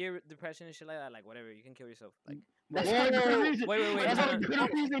severe depression and shit like that, like whatever, you can kill yourself. Like That's Whoa, not a good whoa, reason. wait, That's no, not a no,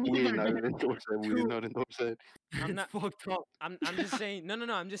 good reason We did not either. endorse that. We did not endorse that. I'm not. It's fucked up. I'm just saying. No.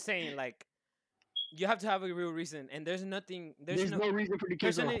 I'm just saying like you have to have a real reason, and there's nothing. There's no reason for the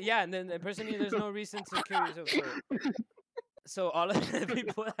kids. personally, yeah, and then personally, there's no reason to kill yourself. So all of the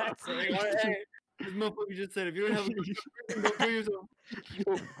people that say. Hey, this motherfucker just said if you don't have a good reason, don't kill yourself.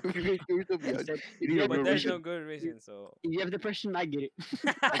 Yo, if you get yourself, yeah, Said, you need a But real there's reason. no good reason, so. If you have depression, I get it.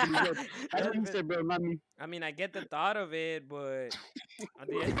 That's what he said. That's what he said, bro. Not me. I mean, I get the thought of it, but at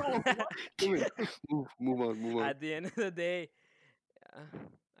the end, Come here. Move on. at the end of the day,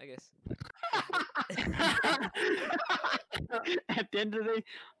 I guess. At the end of the day,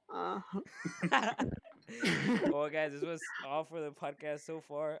 Well, guys, this was all for the podcast so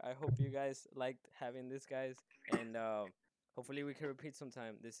far. I hope you guys liked having this, guys, and hopefully we can repeat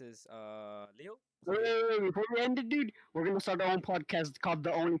sometime. This is Leo. wait, before we end it, dude, we're gonna start our own podcast called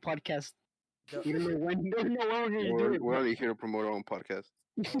The Only Podcast. The- You don't know when? Don't know when we're gonna do We're, it. we're but- only here to promote our own podcast.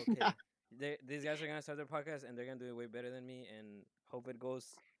 Okay. These guys are gonna start their podcast, and they're gonna do it way better than me, and hope it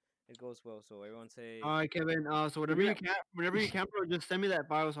goes well. So everyone say. All right, Kevin. So whenever you can, bro, just send me that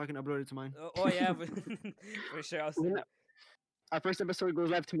file so I can upload it to mine. Oh yeah, but for sure. I'll send We're it. Our first episode goes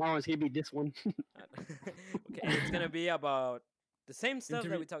live tomorrow. It's gonna be this one. Okay, and it's gonna be about the same stuff that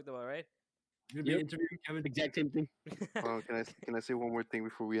Interview- we talked about, right? You're gonna be interviewing Kevin. Exact same thing. Can I say one more thing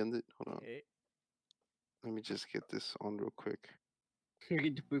before we end it? Hold on. Okay. Let me just get this on real quick. You're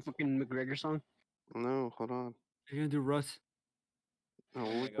gonna do fucking McGregor song. No, hold on. You're gonna do Russ. No, Oh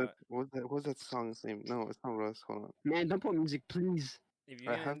what my was that? God. What was that song's name? No, it's not Russ. Hold on. Man, don't put music, please. If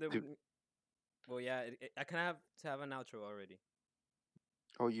you're I gonna have end up, to. well, yeah, I kind of have to have an outro already.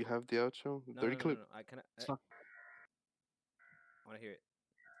 Oh, you have the outro? No, Dirty clip. No. I kind of. Fuck. I want to hear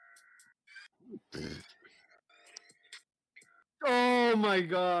it. Oh my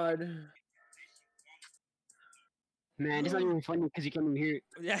god. Man, it's not even funny because you can't even hear it.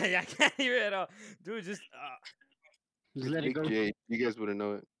 Yeah, I can't hear it at all, dude. Just Just let it Big go. J, you guys wouldn't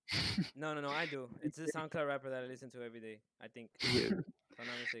know it. no. I do. It's a SoundCloud rapper that I listen to every day. I think, Yeah, if I'm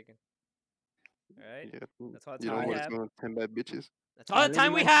not mistaken. All right. yeah. That's all the You time know we what? have. It's not 10 bad bitches. That's all the let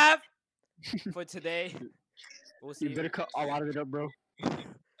time me we know. have for today. We'll see. You better cut a lot of it up, bro.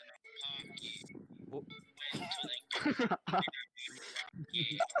 We'll-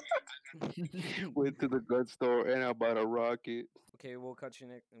 Went to the gun store and I bought a rocket. Okay, we'll catch you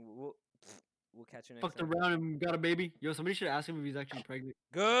next. We'll catch you next Fucked time. around and got a baby. Yo, somebody should ask him if he's actually pregnant.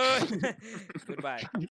 Good. Goodbye.